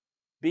on,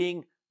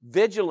 being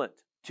vigilant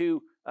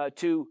to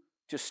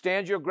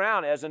stand your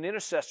ground as an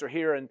intercessor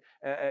here, and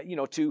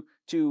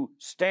to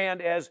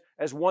stand as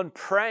one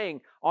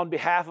praying on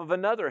behalf of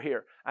another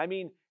here. I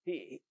mean,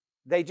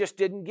 they just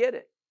didn't get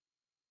it.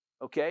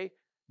 Okay,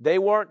 they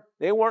weren't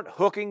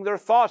hooking their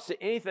thoughts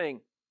to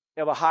anything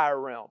of a higher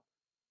realm.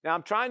 Now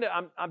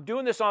I'm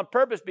doing this on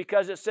purpose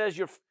because it says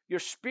your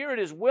spirit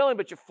is willing,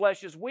 but your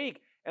flesh is weak,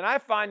 and I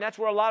find that's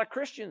where a lot of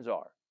Christians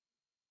are.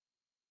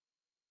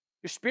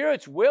 Your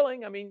spirit's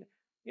willing. I mean,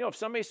 if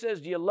somebody says,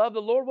 do you love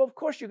the Lord? Well, of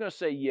course you're going to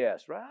say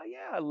yes, right?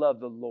 Yeah, I love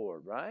the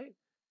Lord, right?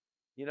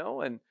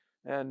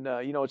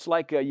 It's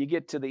like you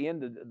get to the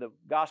end of the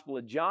Gospel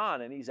of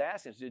John, and he's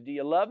asking, do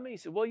you love me? He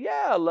said, well,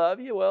 yeah, I love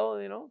you.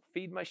 Well,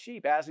 feed my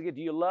sheep. Ask again,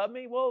 do you love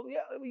me? Well,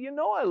 yeah,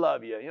 I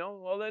love you.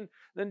 Well,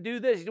 then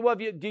do this. He said, well,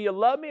 do you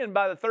love me? And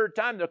by the third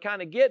time, they're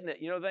kind of getting it,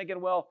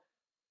 thinking, well,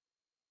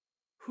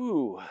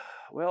 you're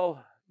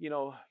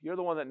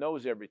the one that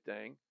knows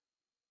everything.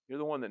 You're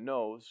the one that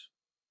knows.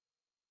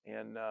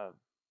 And,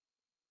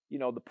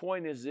 the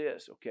point is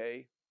this,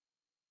 okay?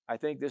 I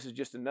think this is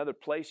just another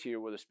place here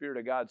where the Spirit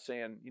of God's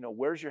saying,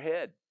 where's your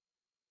head?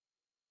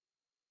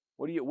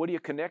 What are you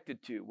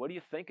connected to? What are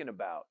you thinking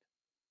about?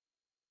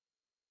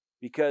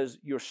 Because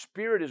your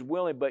spirit is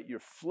willing, but your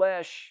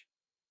flesh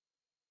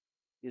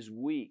is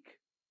weak.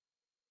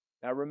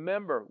 Now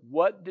remember,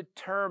 what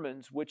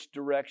determines which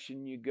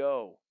direction you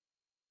go?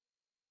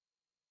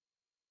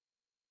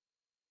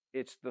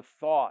 It's the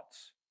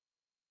thoughts.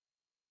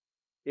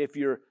 If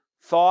your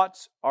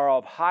thoughts are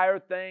of higher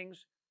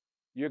things,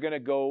 you're going to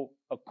go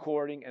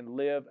according and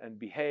live and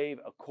behave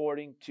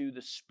according to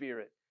the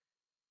Spirit.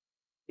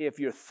 If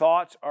your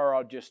thoughts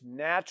are just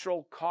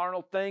natural,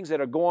 carnal things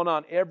that are going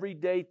on,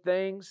 everyday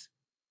things,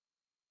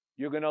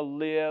 you're going to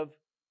live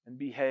and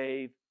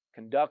behave,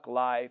 conduct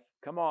life.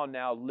 Come on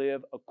now,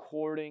 live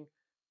according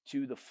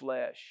to the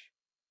flesh.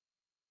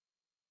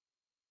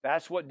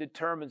 That's what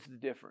determines the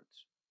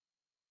difference.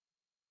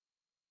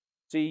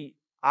 See,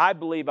 I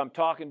believe I'm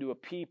talking to a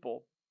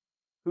people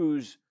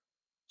whose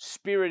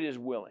spirit is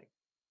willing.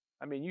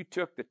 I mean, you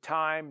took the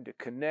time to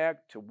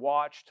connect, to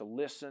watch, to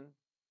listen,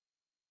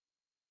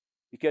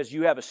 because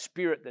you have a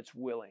spirit that's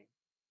willing,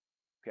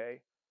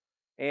 okay?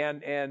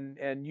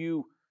 And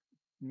you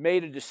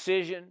made a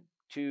decision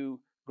to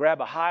grab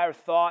a higher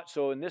thought.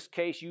 So in this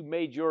case, you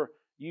made you're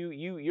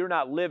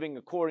not living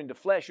according to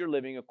flesh, you're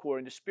living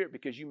according to spirit,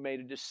 because you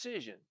made a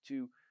decision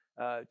to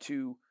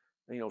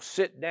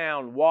sit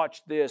down,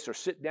 watch this, or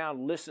sit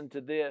down, listen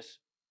to this,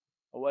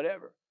 or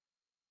whatever.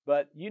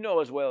 But you know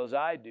as well as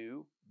I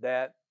do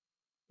that,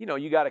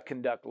 you got to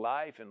conduct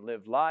life and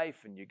live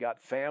life, and you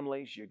got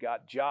families, you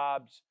got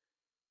jobs,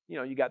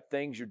 you got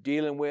things you're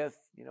dealing with.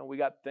 We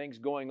got things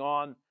going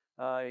on,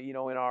 in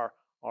our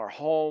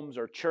homes,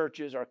 our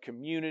churches, our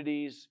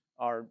communities,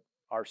 our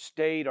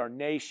state, our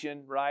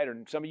nation, right?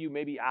 Or some of you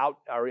maybe are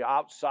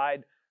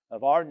outside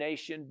of our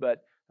nation,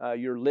 but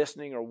you're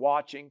listening or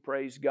watching,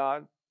 praise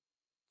God.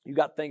 You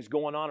got things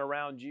going on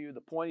around you. The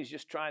point he's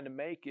just trying to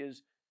make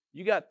is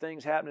you got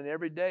things happening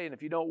every day, and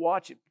if you don't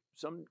watch it,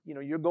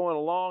 you're going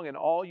along and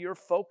all you're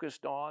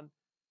focused on.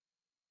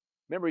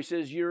 Remember, he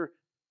says you're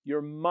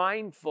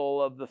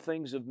mindful of the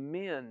things of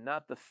men,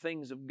 not the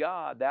things of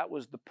God. That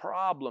was the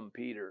problem,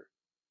 Peter.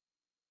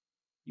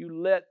 You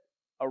let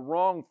a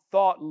wrong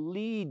thought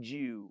lead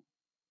you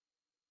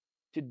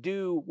to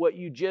do what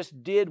you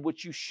just did,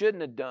 what you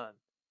shouldn't have done.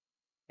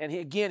 And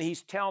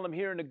he's telling them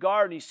here in the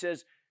garden, he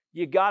says,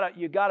 you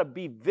gotta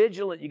be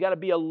vigilant, you gotta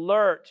be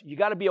alert, you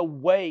gotta be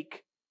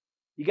awake,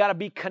 you gotta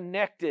be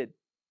connected.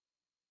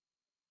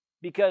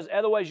 Because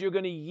otherwise you're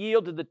going to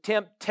yield to the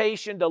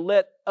temptation to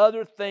let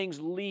other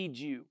things lead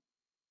you.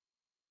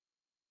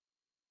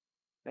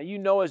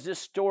 Now, as this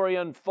story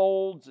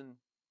unfolds, and,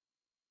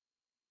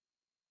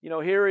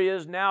 here he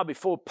is now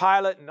before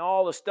Pilate and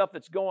all the stuff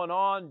that's going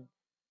on.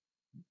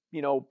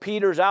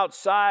 Peter's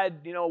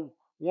outside,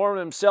 warming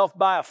himself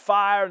by a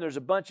fire, and there's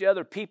a bunch of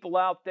other people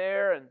out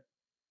there. And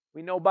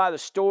we know by the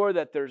story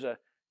that there's a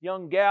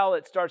young gal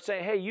that starts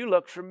saying, hey, you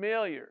look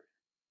familiar.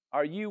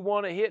 Are you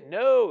one of his?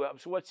 No.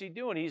 So what's he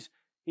doing?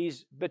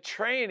 He's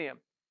betraying him.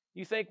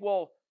 You think,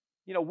 well,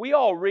 we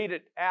all read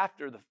it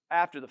after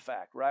the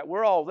fact, right?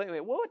 We're all thinking,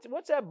 well,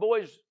 what's that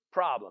boy's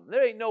problem?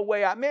 There ain't no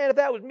way. Man, if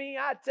that was me,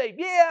 I'd say,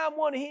 yeah, I'm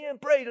one of him.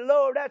 Praise the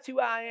Lord. That's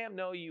who I am.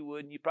 No, you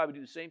wouldn't. You'd probably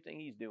do the same thing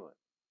he's doing.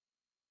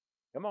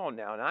 Come on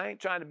now. And I ain't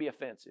trying to be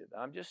offensive.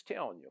 I'm just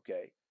telling you,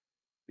 okay?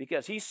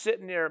 because he's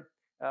sitting there.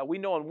 We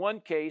know in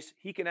one case,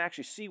 he can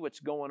actually see what's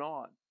going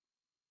on.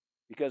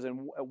 Because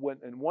in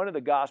one of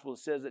the Gospels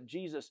it says that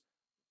Jesus,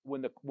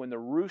 when the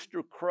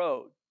rooster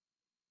crowed,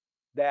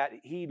 that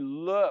he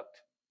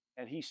looked,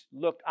 and he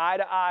looked eye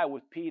to eye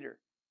with Peter.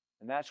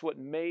 And that's what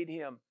made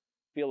him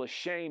feel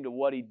ashamed of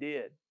what he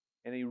did.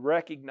 And he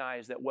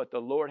recognized that what the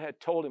Lord had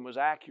told him was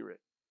accurate.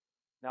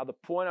 Now, the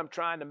point I'm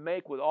trying to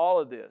make with all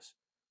of this,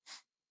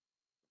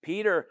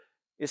 Peter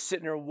is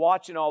sitting there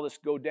watching all this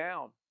go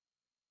down.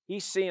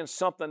 He's seeing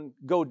something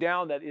go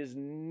down that is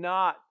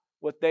not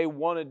what they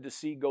wanted to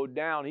see go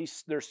down.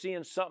 They're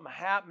seeing something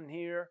happen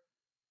here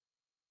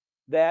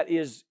that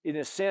is, in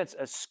a sense,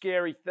 a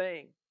scary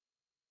thing.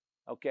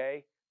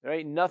 Okay? There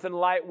ain't nothing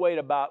lightweight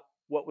about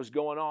what was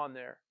going on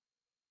there.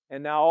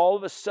 And now all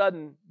of a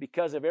sudden,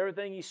 because of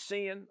everything he's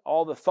seeing,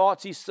 all the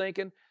thoughts he's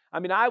thinking,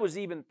 I was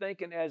even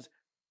thinking, as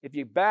if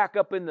you back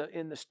up in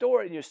the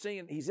story and you're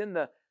seeing he's in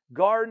the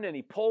garden and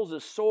he pulls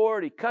his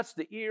sword, he cuts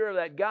the ear of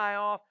that guy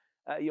off,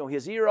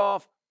 his ear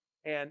off,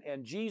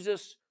 and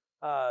Jesus,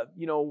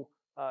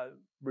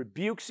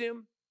 rebukes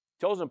him,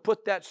 tells him,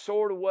 put that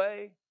sword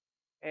away.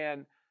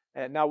 And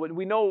now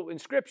we know in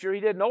Scripture, he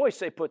didn't always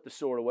say put the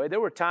sword away.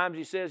 There were times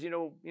he says,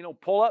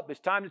 pull up.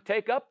 It's time to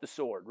take up the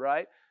sword,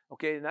 right?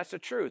 Okay, and that's the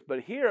truth.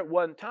 But here it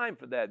wasn't time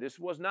for that. This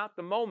was not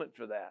the moment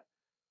for that.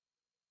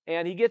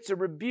 And he gets a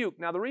rebuke.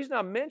 Now, the reason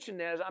I mention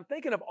that is I'm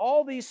thinking of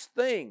all these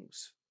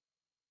things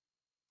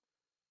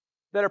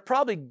that are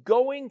probably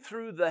going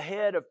through the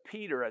head of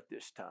Peter at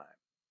this time.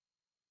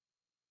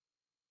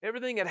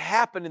 Everything had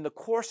happened in the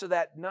course of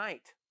that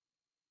night.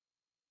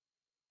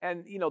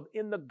 And,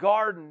 in the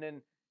garden,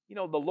 and,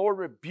 the Lord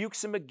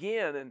rebukes him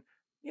again. And,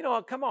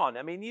 come on.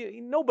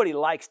 Nobody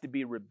likes to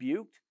be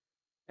rebuked.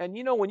 And,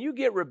 when you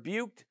get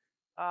rebuked,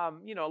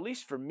 at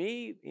least for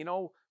me,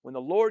 when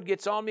the Lord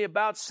gets on me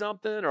about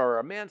something,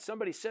 or,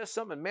 somebody says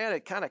something,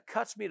 it kind of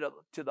cuts me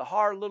to the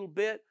heart a little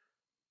bit.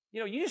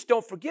 You just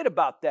don't forget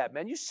about that,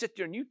 man. You sit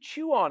there and you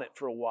chew on it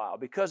for a while,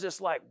 because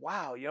it's like,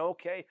 wow,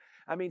 okay.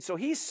 So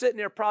he's sitting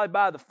there probably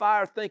by the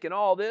fire thinking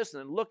all this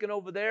and looking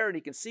over there, and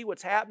he can see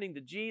what's happening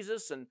to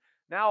Jesus. And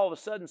now all of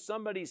a sudden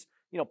somebody's,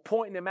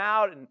 pointing him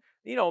out. And,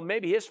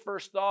 maybe his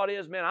first thought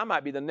is, man, I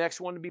might be the next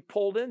one to be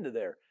pulled into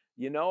there.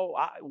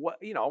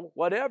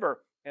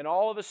 Whatever. And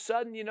all of a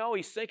sudden,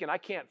 he's thinking, I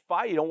can't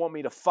fight. You don't want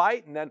me to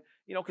fight. And then,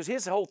 because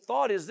his whole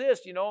thought is this,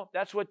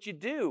 that's what you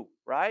do,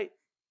 right?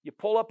 You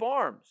pull up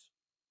arms.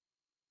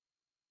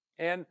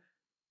 And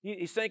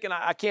he's thinking,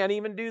 I can't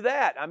even do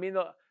that.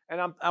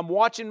 And I'm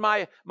watching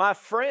my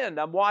friend.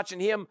 I'm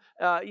watching him,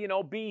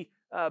 be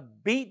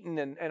beaten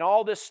and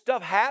all this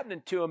stuff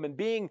happening to him, and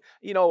being,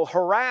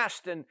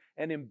 harassed and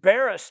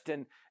embarrassed,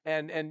 and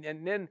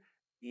then,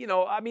 you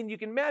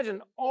can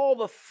imagine all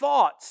the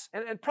thoughts.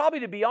 And probably,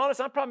 to be honest,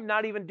 I'm probably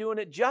not even doing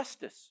it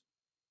justice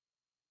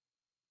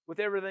with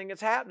everything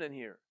that's happening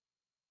here.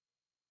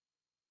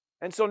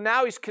 And so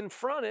now he's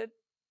confronted.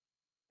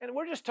 And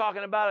we're just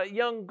talking about a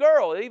young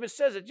girl. It even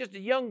says that just a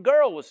young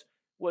girl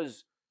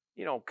was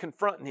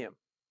confronting him.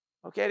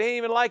 Okay, it ain't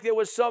even like there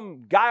was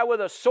some guy with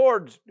a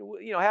sword,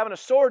 having a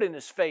sword in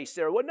his face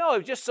there. Well, no, it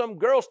was just some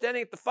girl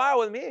standing at the fire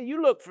with me. Hey,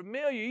 you look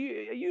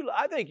familiar.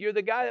 I think you're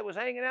the guy that was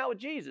hanging out with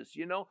Jesus,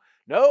 No,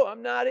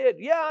 I'm not it.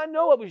 Yeah, I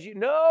know it was you.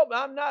 No,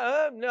 I'm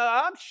not. No,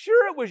 I'm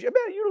sure it was you.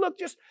 Man, you look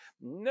just,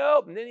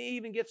 nope. And then he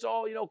even gets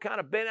all, kind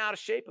of bent out of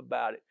shape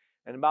about it.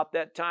 And about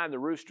that time, the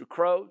rooster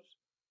crows.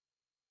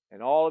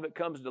 And all of it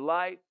comes to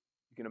light.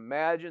 You can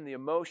imagine the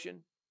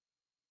emotion.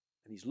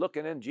 And he's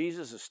looking in.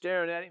 Jesus is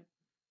staring at him.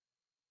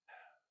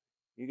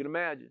 You can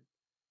imagine.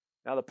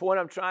 Now, the point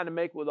I'm trying to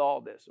make with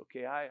all this,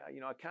 okay, I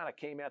kind of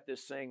came at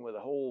this thing with a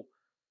whole,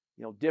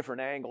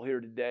 different angle here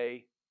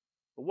today.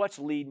 But what's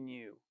leading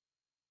you?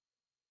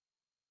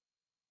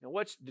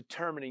 What's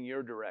determining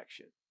your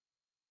direction?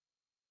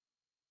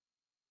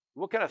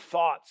 What kind of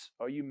thoughts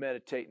are you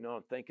meditating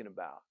on, thinking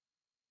about?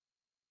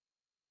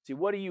 See,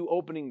 what are you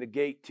opening the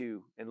gate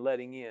to and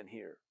letting in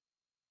here?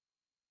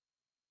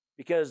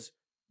 Because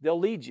they'll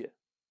lead you.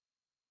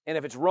 And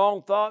if it's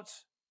wrong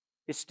thoughts,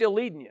 it's still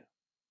leading you.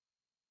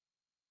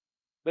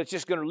 But it's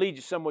just going to lead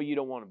you somewhere you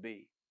don't want to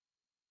be.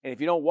 And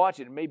if you don't watch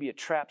it, it may be a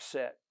trap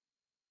set.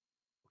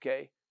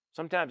 Okay?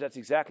 Sometimes that's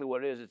exactly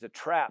what it is. It's a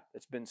trap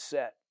that's been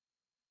set.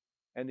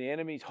 And the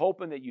enemy's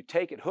hoping that you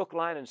take it hook,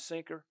 line, and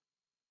sinker.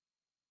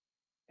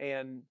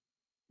 And,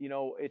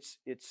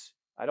 it's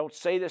I don't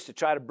say this to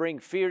try to bring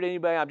fear to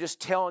anybody. I'm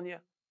just telling you.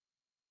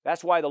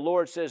 That's why the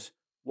Lord says,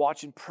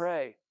 watch and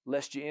pray,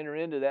 lest you enter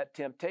into that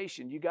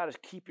temptation. You got to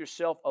keep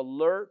yourself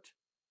alert.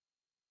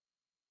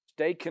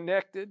 Stay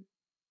connected.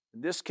 In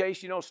this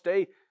case,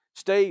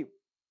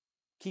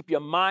 keep your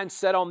mind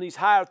set on these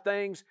higher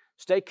things.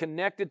 Stay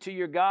connected to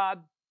your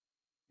God.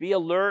 Be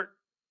alert.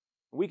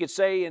 We could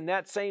say in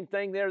that same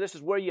thing there, this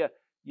is where you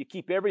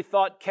keep every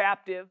thought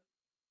captive.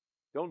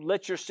 Don't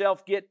let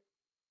yourself get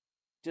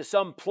to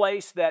some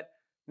place that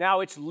now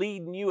it's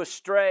leading you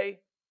astray.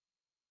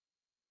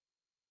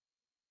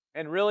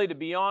 And really, to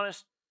be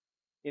honest,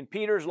 in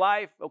Peter's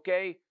life,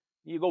 okay,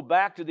 you go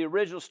back to the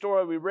original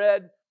story we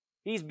read,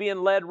 He's being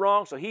led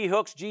wrong, so he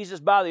hooks Jesus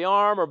by the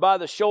arm or by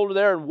the shoulder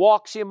there and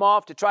walks him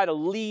off to try to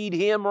lead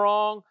him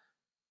wrong.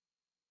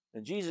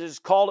 And Jesus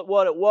called it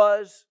what it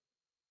was.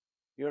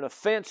 You're an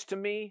offense to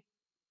me.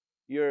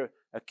 You're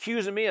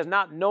accusing me of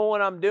not knowing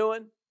what I'm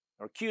doing,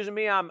 or accusing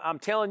me I'm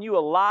telling you a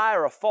lie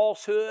or a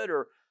falsehood,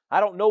 or I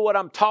don't know what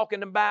I'm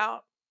talking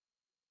about.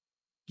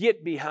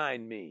 Get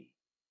behind me.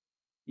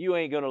 You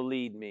ain't going to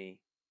lead me.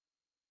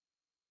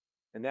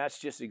 And that's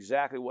just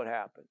exactly what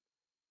happened.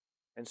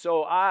 And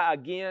so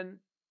I'm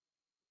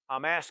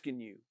asking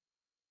you,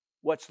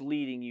 what's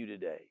leading you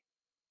today?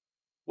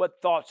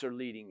 What thoughts are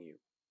leading you?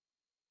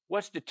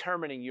 What's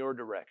determining your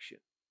direction?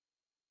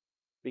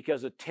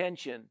 Because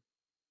attention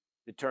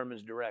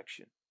determines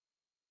direction.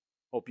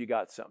 Hope you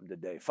got something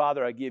today.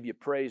 Father, I give you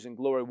praise and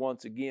glory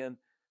once again.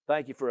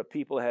 Thank you for a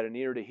people that had an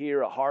ear to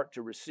hear, a heart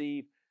to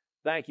receive.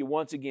 Thank you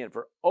once again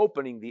for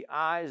opening the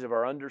eyes of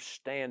our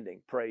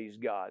understanding, praise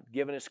God,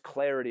 giving us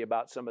clarity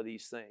about some of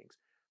these things.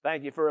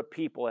 Thank you for a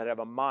people that have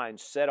a mind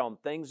set on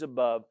things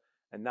above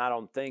and not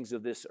on things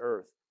of this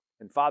earth.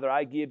 And Father,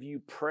 I give you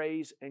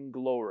praise and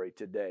glory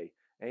today.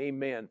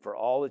 Amen for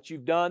all that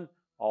you've done,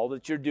 all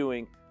that you're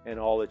doing, and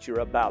all that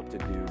you're about to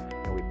do.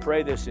 And we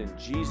pray this in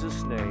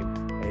Jesus' name.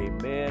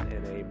 Amen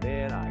and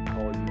amen. I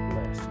call you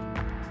blessed.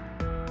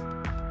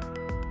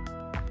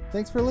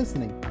 Thanks for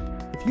listening.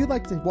 If you'd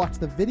like to watch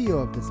the video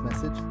of this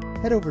message,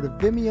 head over to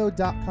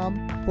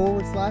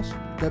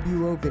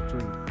vimeo.com/WO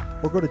Victory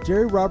or go to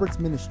Jerry Roberts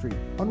Ministry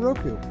on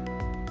Roku.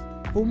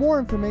 For more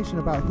information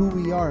about who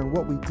we are and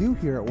what we do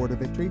here at Word of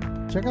Victory,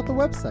 check out the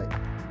website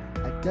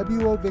at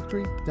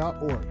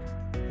wovictory.org.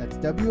 That's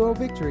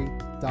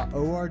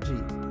wovictory.org.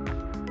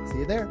 See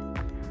you there.